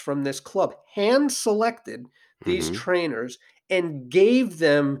trainers from this club, hand selected these Mm-hmm. trainers and gave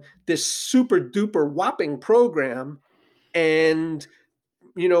them this super duper whopping program, and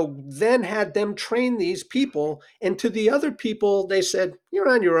then had them train these people. And to the other people, they said, you're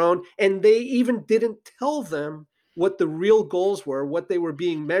on your own. And they even didn't tell them what the real goals were, what they were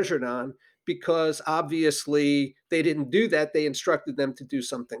being measured on, because obviously they didn't do that. They instructed them to do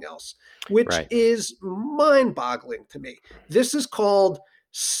something else, which Right. is mind boggling to me. This is called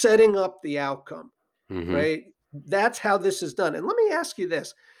setting up the outcome, Mm-hmm. right? That's how this is done. And let me ask you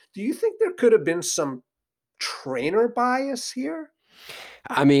this. Do you think there could have been some trainer bias here?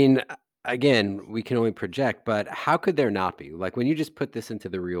 I mean, again, we can only project, but how could there not be? Like when you just put this into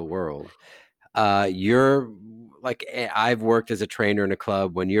the real world, you're like I've worked as a trainer in a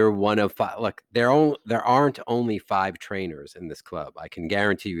club. When you're one of five, like there aren't only five trainers in this club. I can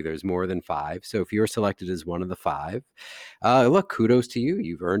guarantee you there's more than five. So if you're selected as one of the five, look, kudos to you.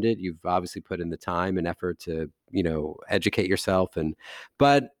 You've earned it. You've obviously put in the time and effort to educate yourself,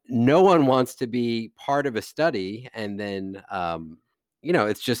 but no one wants to be part of a study and then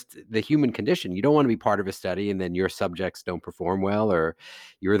it's just the human condition. You don't want to be part of a study and then your subjects don't perform well, or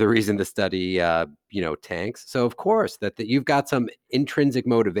you're the reason the study, tanks. So of course that you've got some intrinsic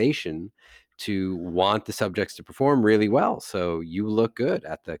motivation to want the subjects to perform really well. So you look good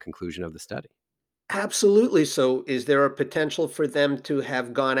at the conclusion of the study. Absolutely. So, is there a potential for them to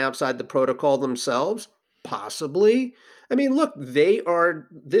have gone outside the protocol themselves? Possibly. I mean, look,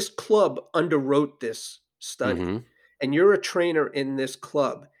 this club underwrote this study, Mm-hmm. and you're a trainer in this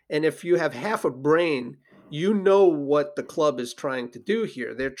club. And if you have half a brain, you know what the club is trying to do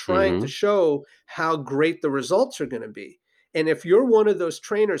here. They're trying to Mm-hmm. show how great the results are going to be. And if you're one of those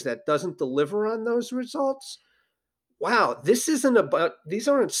trainers that doesn't deliver on those results, wow, these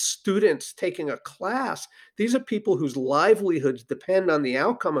aren't students taking a class. These are people whose livelihoods depend on the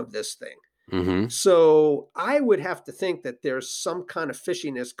outcome of this thing. Mm-hmm. So I would have to think that there's some kind of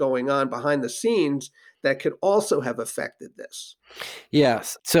fishiness going on behind the scenes that could also have affected this.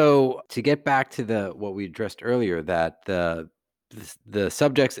 Yes. So to get back to the what we addressed earlier, that the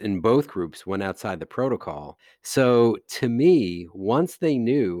subjects in both groups went outside the protocol. So to me, once they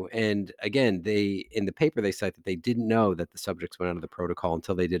knew, and again, they in the paper they cite that they didn't know that the subjects went out of the protocol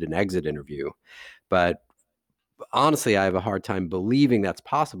until they did an exit interview. But honestly, I have a hard time believing that's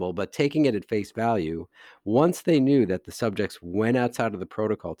possible. But taking it at face value, once they knew that the subjects went outside of the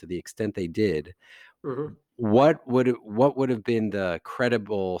protocol to the extent they did, Mhm. what would have been the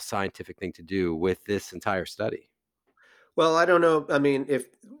credible scientific thing to do with this entire study? Well, I don't know. I mean, if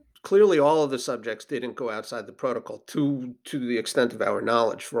clearly all of the subjects didn't go outside the protocol to the extent of our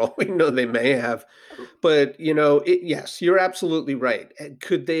knowledge, for all we know, they may have. But yes, you're absolutely right.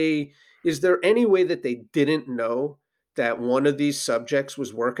 Could they? Is there any way that they didn't know that one of these subjects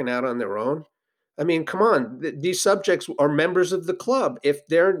was working out on their own? I mean, come on. These subjects are members of the club. If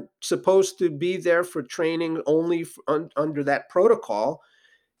they're supposed to be there for training only under that protocol,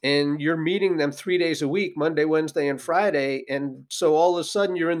 and you're meeting them 3 days a week, Monday, Wednesday, and Friday, and so all of a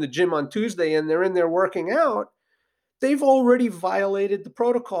sudden you're in the gym on Tuesday and they're in there working out, they've already violated the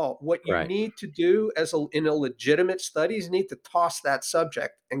protocol. What you Right. need to do in a legitimate study is you need to toss that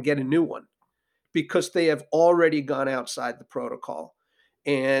subject and get a new one, because they have already gone outside the protocol.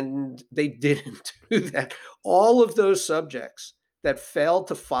 And they didn't do that. All of those subjects that failed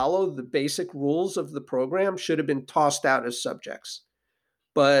to follow the basic rules of the program should have been tossed out as subjects,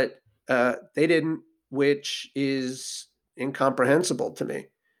 but they didn't, which is incomprehensible to me.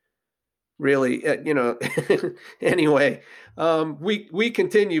 Really, anyway, we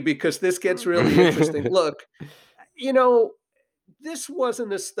continue because this gets really interesting. Look, you know, this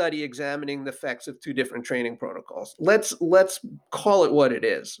wasn't a study examining the effects of two different training protocols. Let's call it what it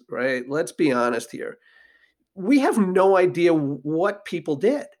is, right? Let's be honest here. We have no idea what people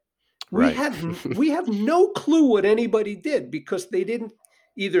did. We Right. had we have no clue what anybody did because they didn't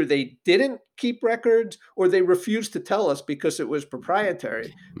keep records or they refused to tell us because it was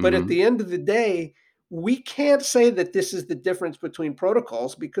proprietary. But at Hmm. the end of the day, we can't say that this is the difference between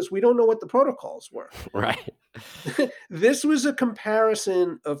protocols because we don't know what the protocols were. Right. This was a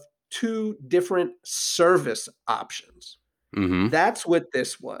comparison of two different service options. Hmm. That's what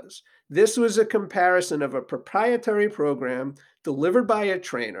this was. This was a comparison of a proprietary program delivered by a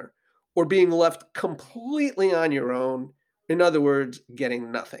trainer or being left completely on your own. In other words,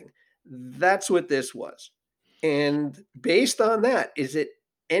 getting nothing. That's what this was. And based on that, is it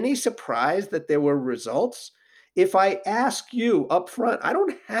any surprise that there were results? If I ask you up front, I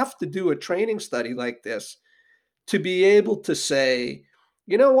don't have to do a training study like this to be able to say,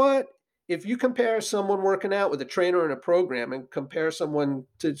 you know what? If you compare someone working out with a trainer and a program and compare someone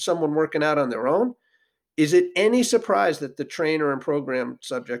to someone working out on their own, is it any surprise that the trainer and program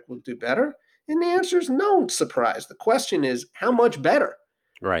subject will do better? And the answer is no surprise. The question is, how much better?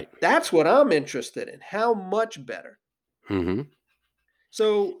 Right. That's what I'm interested in. How much better? Hmm.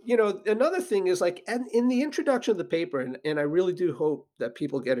 So, another thing is like in the introduction of the paper, and I really do hope that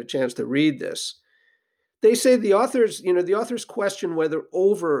people get a chance to read this. They say the authors question whether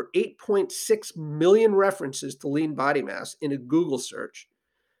over 8.6 million references to lean body mass in a Google search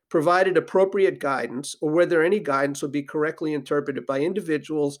provided appropriate guidance or whether any guidance would be correctly interpreted by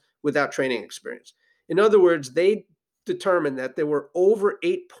individuals without training experience. In other words, they determined that there were over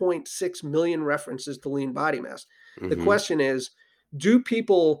 8.6 million references to lean body mass. The Hmm. question is, do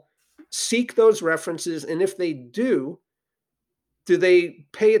people seek those references? And if they do they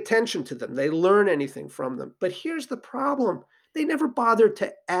pay attention to them? They learn anything from them? But here's the problem. They never bothered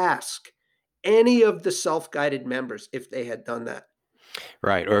to ask any of the self-guided members if they had done that.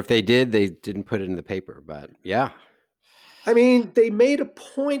 Right. Or if they did, they didn't put it in the paper. But yeah. I mean, they made a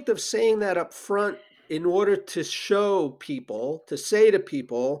point of saying that up front in order to show people, to say to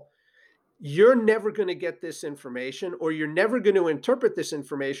people, you're never going to get this information or you're never going to interpret this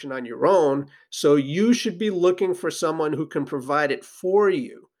information on your own. So you should be looking for someone who can provide it for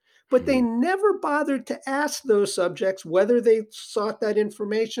you. But they Mhm. never bothered to ask those subjects whether they sought that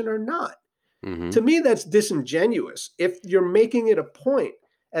information or not. To Mhm. me, that's disingenuous. If you're making it a point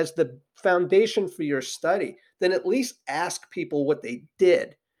as the foundation for your study, then at least ask people what they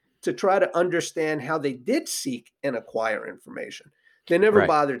did to try to understand how they did seek and acquire information. They never Right.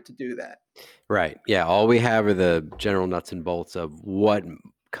 bothered to do that. Right. Yeah, all we have are the general nuts and bolts of what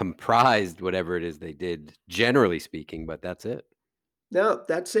comprised whatever it is they did, generally speaking, but that's it. No,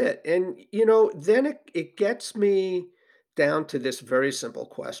 that's it. And, then it gets me down to this very simple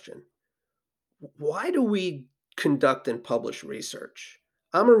question. Why do we conduct and publish research?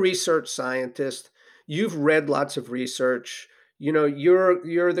 I'm a research scientist. You've read lots of research.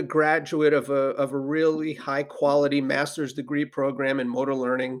 You're the graduate of a really high quality master's degree program in motor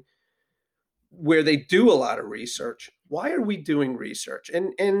learning where they do a lot of research. Why are we doing research?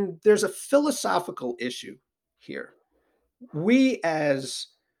 And there's a philosophical issue here. We as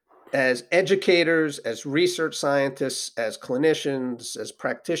educators, as research scientists, as clinicians, as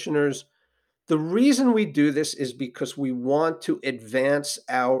practitioners, the reason we do this is because we want to advance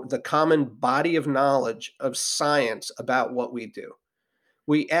the common body of knowledge of science about what we do.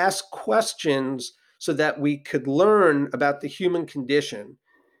 We ask questions so that we could learn about the human condition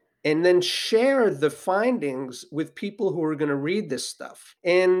and then share the findings with people who are going to read this stuff.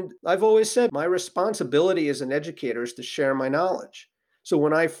 And I've always said my responsibility as an educator is to share my knowledge. So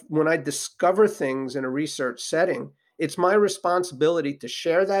when I discover things in a research setting, it's my responsibility to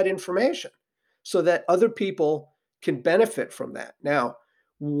share that information so that other people can benefit from that. Now,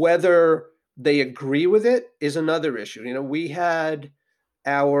 whether they agree with it is another issue. We had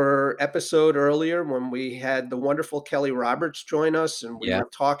our episode earlier when we had the wonderful Kelly Roberts join us, and we Yeah. were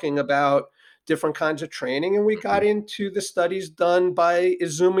talking about different kinds of training, and we Mhm. got into the studies done by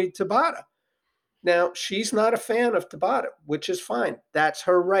Izumi Tabata. Now, she's not a fan of Tabata, which is fine. That's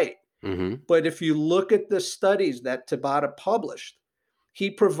her right. Mhm. But if you look at the studies that Tabata published, he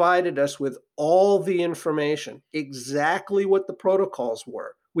provided us with all the information, exactly what the protocols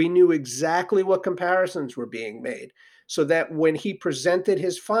were. We knew exactly what comparisons were being made, so that when he presented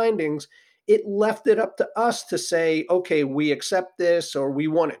his findings, it left it up to us to say, okay, we accept this or we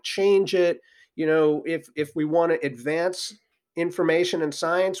want to change it. If we want to advance information and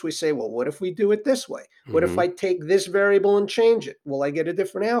science, we say, well, what if we do it this way? What if Hmm. I take this variable and change it? Will I get a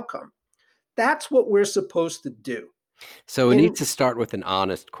different outcome? That's what we're supposed to do. So it needs In to start with an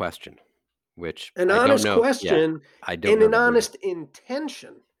honest question, which an I don't honest know. Yeah, question I don't and know an that we do. honest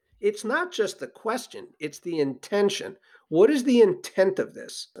intention. It's not just the question, it's the intention. What is the intent of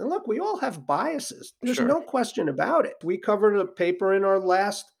this? And look, we all have biases. There's Sure. no question about it. We covered a paper in our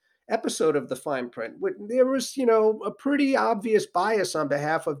last episode of the fine print. There was, a pretty obvious bias on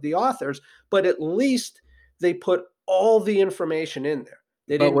behalf of the authors, but at least they put all the information in there.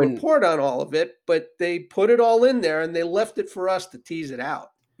 They But didn't when report on all of it, but they put it all in there and they left it for us to tease it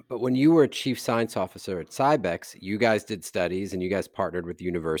out. But when you were a chief science officer at Cybex, you guys did studies and you guys partnered with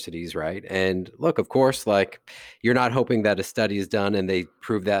universities, right? And look, of course, like you're not hoping that a study is done and they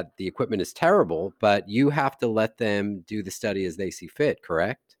prove that the equipment is terrible, but you have to let them do the study as they see fit,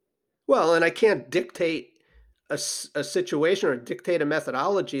 correct? Well, and I can't dictate a situation or dictate a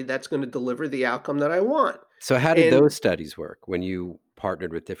methodology that's going to deliver the outcome that I want. So how did And those studies work when you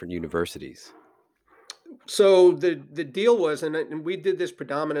partnered with different universities? so the deal was, and we did this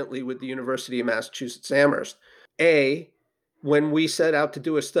predominantly with the University of Massachusetts Amherst. A, when we set out to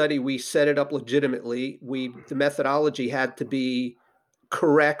do a study, we set it up legitimately. The methodology had to be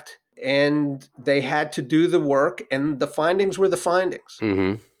correct, and they had to do the work, and the findings were the findings.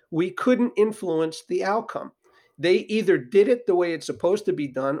 Hmm. We couldn't influence the outcome. They either did it the way it's supposed to be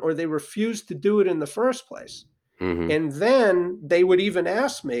done or they refused to do it in the first place. Hmm. And then they would even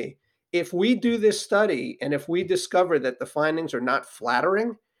ask me, if we do this study and if we discover that the findings are not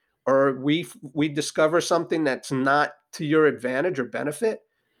flattering, or we discover something that's not to your advantage or benefit,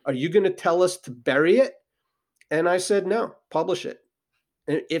 are you going to tell us to bury it? And I said, no, publish it.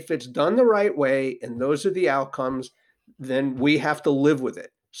 And if it's done the right way and those are the outcomes, then we have to live with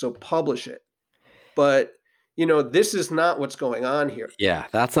it. So publish it. But, this is not what's going on here. Yeah,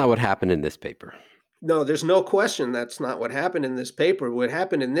 that's not what happened in this paper. No, there's no question that's not what happened in this paper. What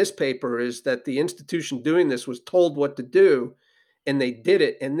happened in this paper is that the institution doing this was told what to do and they did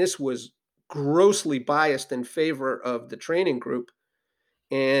it. And this was grossly biased in favor of the training group.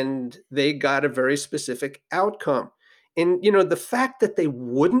 And they got a very specific outcome. And, the fact that they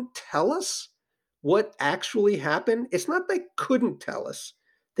wouldn't tell us what actually happened, it's not they couldn't tell us,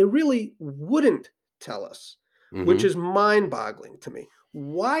 they really wouldn't tell us, which Hmm. is mind boggling to me.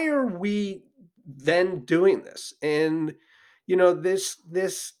 Why are we then doing this? And,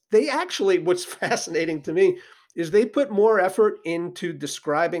 they actually, what's fascinating to me is they put more effort into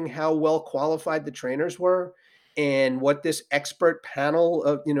describing how well qualified the trainers were and what this expert panel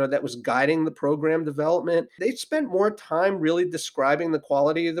of that was guiding the program development, they spent more time really describing the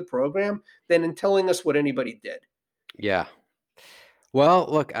quality of the program than in telling us what anybody did. Yeah. Well,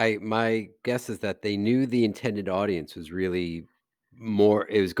 look, I my guess is that they knew the intended audience was really more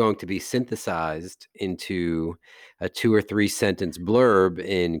it was going to be synthesized into a 2 or 3 sentence blurb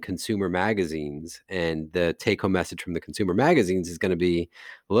in consumer magazines, and the take home message from the consumer magazines is gonna be,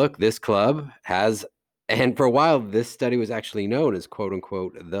 "Look, this club has" and for a while, this study was actually known as quote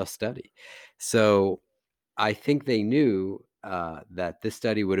unquote "the study." So, I think they knew, that this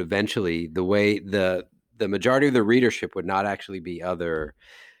study would eventually the way the majority of the readership would not actually be other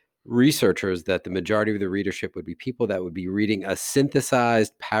researchers, that the majority of the readership would be people that would be reading a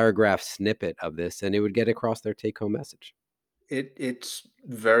synthesized paragraph snippet of this, and it would get across their take-home message. It's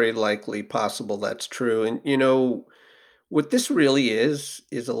very likely possible that's true. And what this really is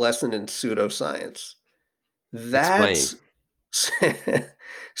a lesson in pseudoscience. Explain. That's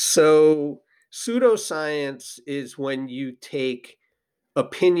so pseudoscience is when you take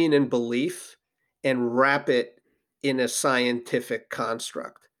opinion and belief and wrap it in a scientific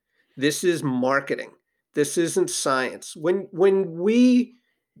construct. This is marketing. This isn't science. When we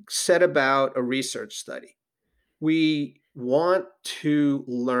set about a research study, we want to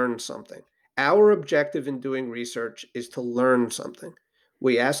learn something. Our objective in doing research is to learn something.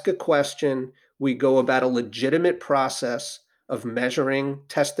 We ask a question, we go about a legitimate process of measuring,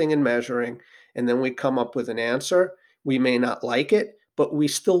 testing, and measuring, and then we come up with an answer. We may not like it, but we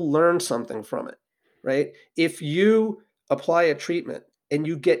still learn something from it, right? If you apply a treatment and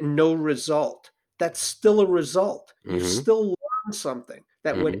you get no result, that's still a result. You Mhm, still learn something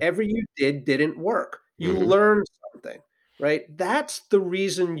that mhm, whatever you did didn't work. You mhm. learned something, right? That's the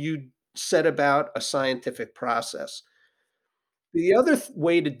reason you set about a scientific process. The other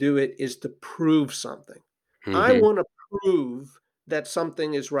way to do it is to prove something. I Mhm. want to prove that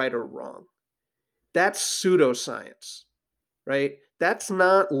something is right or wrong. That's pseudoscience, right? That's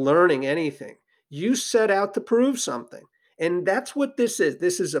not learning anything. You set out to prove something. And that's what this is.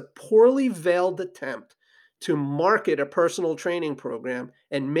 This is a poorly veiled attempt to market a personal training program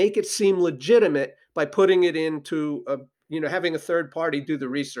and make it seem legitimate by putting it into having a third party do the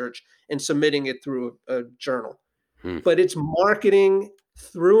research and submitting it through a journal. Hmm. But it's marketing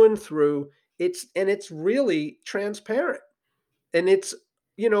through and through. It's really transparent. And it's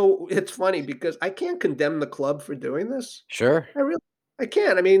funny because I can't condemn the club for doing this. Sure. I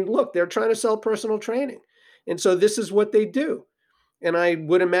can't. I mean, look, they're trying to sell personal training. And so this is what they do. And I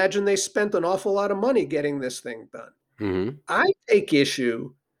would imagine they spent an awful lot of money getting this thing done. Hmm. I take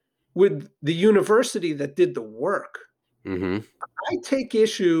issue with the university that did the work. Hmm. I take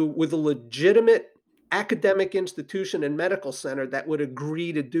issue with a legitimate academic institution and medical center that would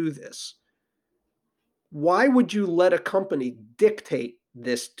agree to do this. Why would you let a company dictate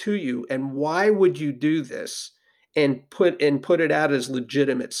this to you? And why would you do this and put it out as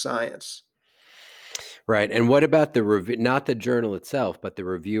legitimate science? Right. And what about the review, not the journal itself, but the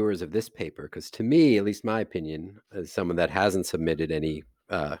reviewers of this paper? Because to me, at least my opinion, as someone that hasn't submitted any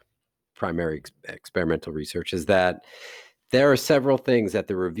primary experimental research, is that there are several things that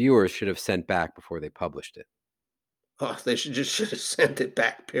the reviewers should have sent back before they published it. Oh, they should have sent it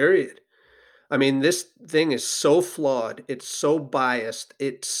back, period. I mean, this thing is so flawed. It's so biased.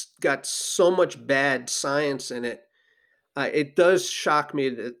 It's got so much bad science in it. It does shock me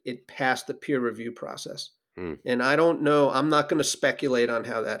that it passed the peer review process. Hmm. And I don't know, I'm not going to speculate on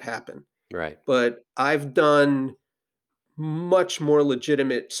how that happened. Right. But I've done much more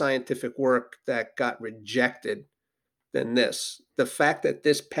legitimate scientific work that got rejected than this. The fact that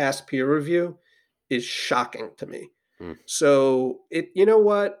this passed peer review is shocking to me. Hmm. So you know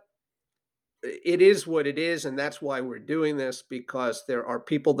what? It is what it is, and that's why we're doing this, because there are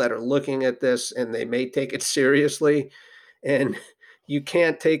people that are looking at this and they may take it seriously, and you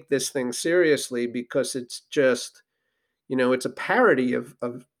can't take this thing seriously because it's just, it's a parody of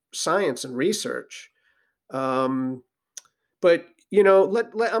science and research. But I'm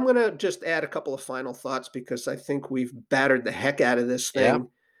going to just add a couple of final thoughts because I think we've battered the heck out of this Yeah.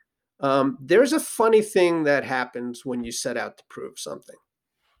 thing. There's a funny thing that happens when you set out to prove something,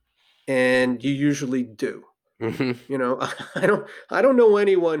 and you usually do. Hmm. I don't know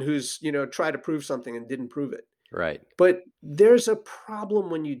anyone who's tried to prove something and didn't prove it. Right. But there's a problem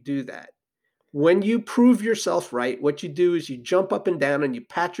when you do that. When you prove yourself right, what you do is you jump up and down and you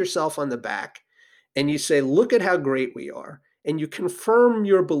pat yourself on the back and you say, look at how great we are. And you confirm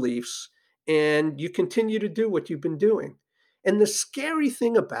your beliefs and you continue to do what you've been doing. And the scary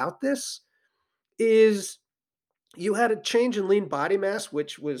thing about this is you had a change in lean body mass,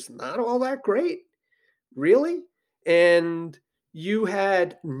 which was not all that great, really. And you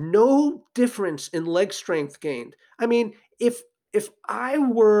had no difference in leg strength gained. I mean, if I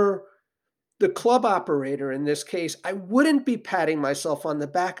were the club operator in this case, I wouldn't be patting myself on the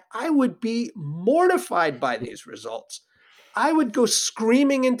back. I would be mortified by these results. I would go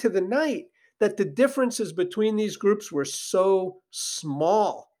screaming into the night that the differences between these groups were so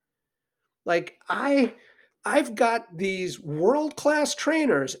small. Like I've got these world-class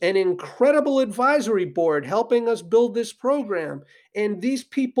trainers, an incredible advisory board helping us build this program, and these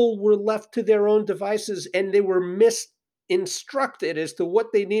people were left to their own devices and they were misinstructed as to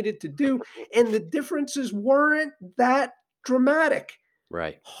what they needed to do, and the differences weren't that dramatic.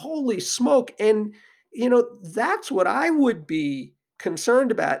 Right. Holy smoke. And that's what I would be concerned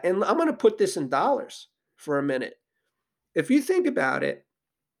about. And I'm going to put this in dollars for a minute. If you think about it,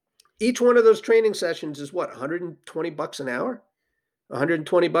 each one of those training sessions is what, $120 an hour?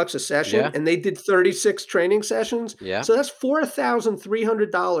 $120 a session, Yeah. and they did 36 training sessions. Yeah. So that's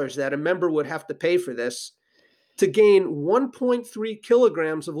 $4,300 that a member would have to pay for this to gain 1.3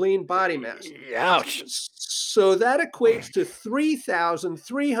 kilograms of lean body mass. Ouch. So that equates to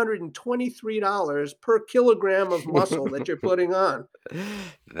 $3,323 per kilogram of muscle that you're putting on.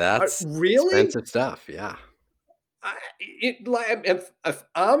 That's Really? expensive stuff. Yeah. If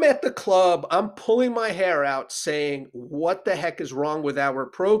I'm at the club, I'm pulling my hair out saying, what the heck is wrong with our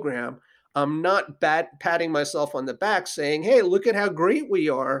program? I'm not patting myself on the back saying, hey, look at how great we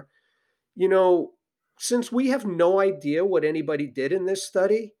are. Since we have no idea what anybody did in this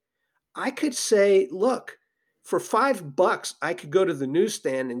study, I could say, look, for $5, I could go to the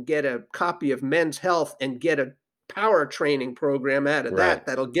newsstand and get a copy of Men's Health and get a power training program out of Right.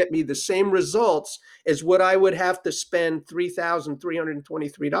 that'll get me the same results as what I would have to spend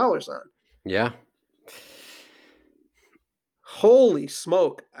 $3,323 on. Yeah. Holy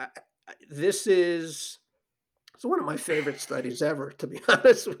smoke. This is one of my favorite studies ever, to be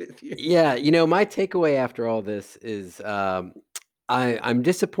honest with you. Yeah. My takeaway after all this is I'm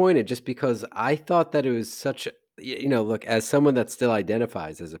disappointed just because I thought that it was such look, as someone that still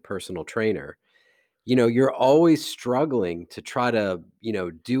identifies as a personal trainer, you're always struggling to try to,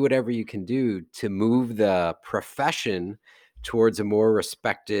 do whatever you can do to move the profession towards a more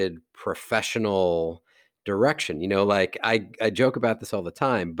respected professional direction. Like I joke about this all the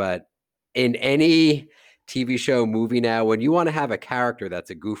time, but in any TV show, movie now, when you want to have a character that's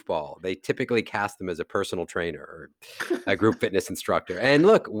a goofball, they typically cast them as a personal trainer or a group fitness instructor. And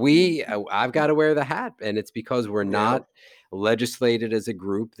look, I've got to wear the hat, and it's because we're Yeah. not legislated as a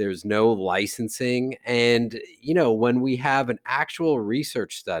group. There's no licensing. And, when we have an actual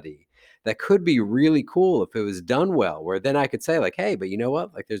research study that could be really cool if it was done well, where then I could say like, hey, but you know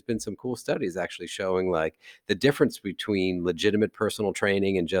what? Like there's been some cool studies actually showing like the difference between legitimate personal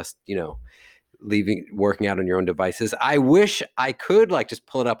training and just, working out on your own devices. I wish I could like just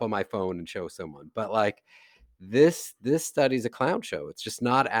pull it up on my phone and show someone, but like this study's a clown show. It's just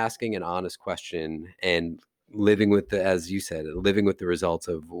not asking an honest question and living with as you said, living with the results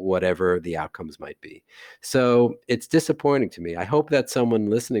of whatever the outcomes might be. So it's disappointing to me. I hope that someone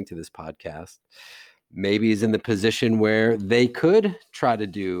listening to this podcast maybe is in the position where they could try to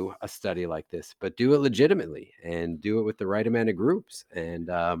do a study like this, but do it legitimately and do it with the right amount of groups and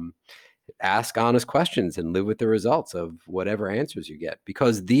ask honest questions and live with the results of whatever answers you get,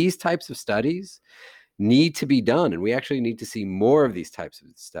 because these types of studies need to be done. And we actually need to see more of these types of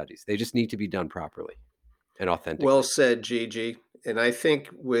studies. They just need to be done properly and authentically. Well said, Gigi. And I think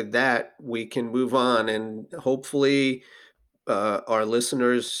with that, we can move on, and hopefully our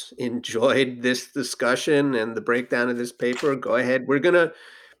listeners enjoyed this discussion and the breakdown of this paper. Go ahead. We're going to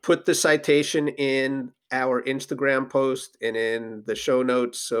put the citation in our Instagram post and in the show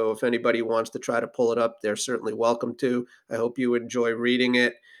notes. So if anybody wants to try to pull it up, they're certainly welcome to. I hope you enjoy reading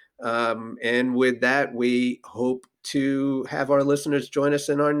it. And with that, we hope to have our listeners join us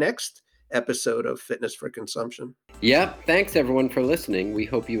in our next episode of Fitness for Consumption. Yep. Thanks everyone for listening. We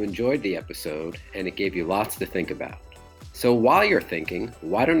hope you enjoyed the episode and it gave you lots to think about. So while you're thinking,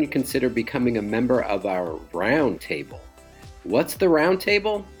 why don't you consider becoming a member of our Round Table? What's the Round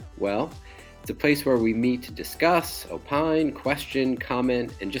Table? Well, it's a place where we meet to discuss, opine, question,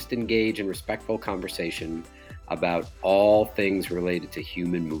 comment, and just engage in respectful conversation about all things related to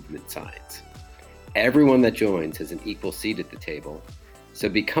human movement science. Everyone that joins has an equal seat at the table. So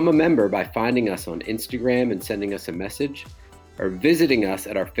become a member by finding us on Instagram and sending us a message, or visiting us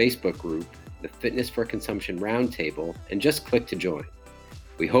at our Facebook group, the Fitness for Consumption Roundtable, and just click to join.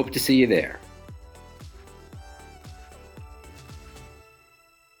 We hope to see you there.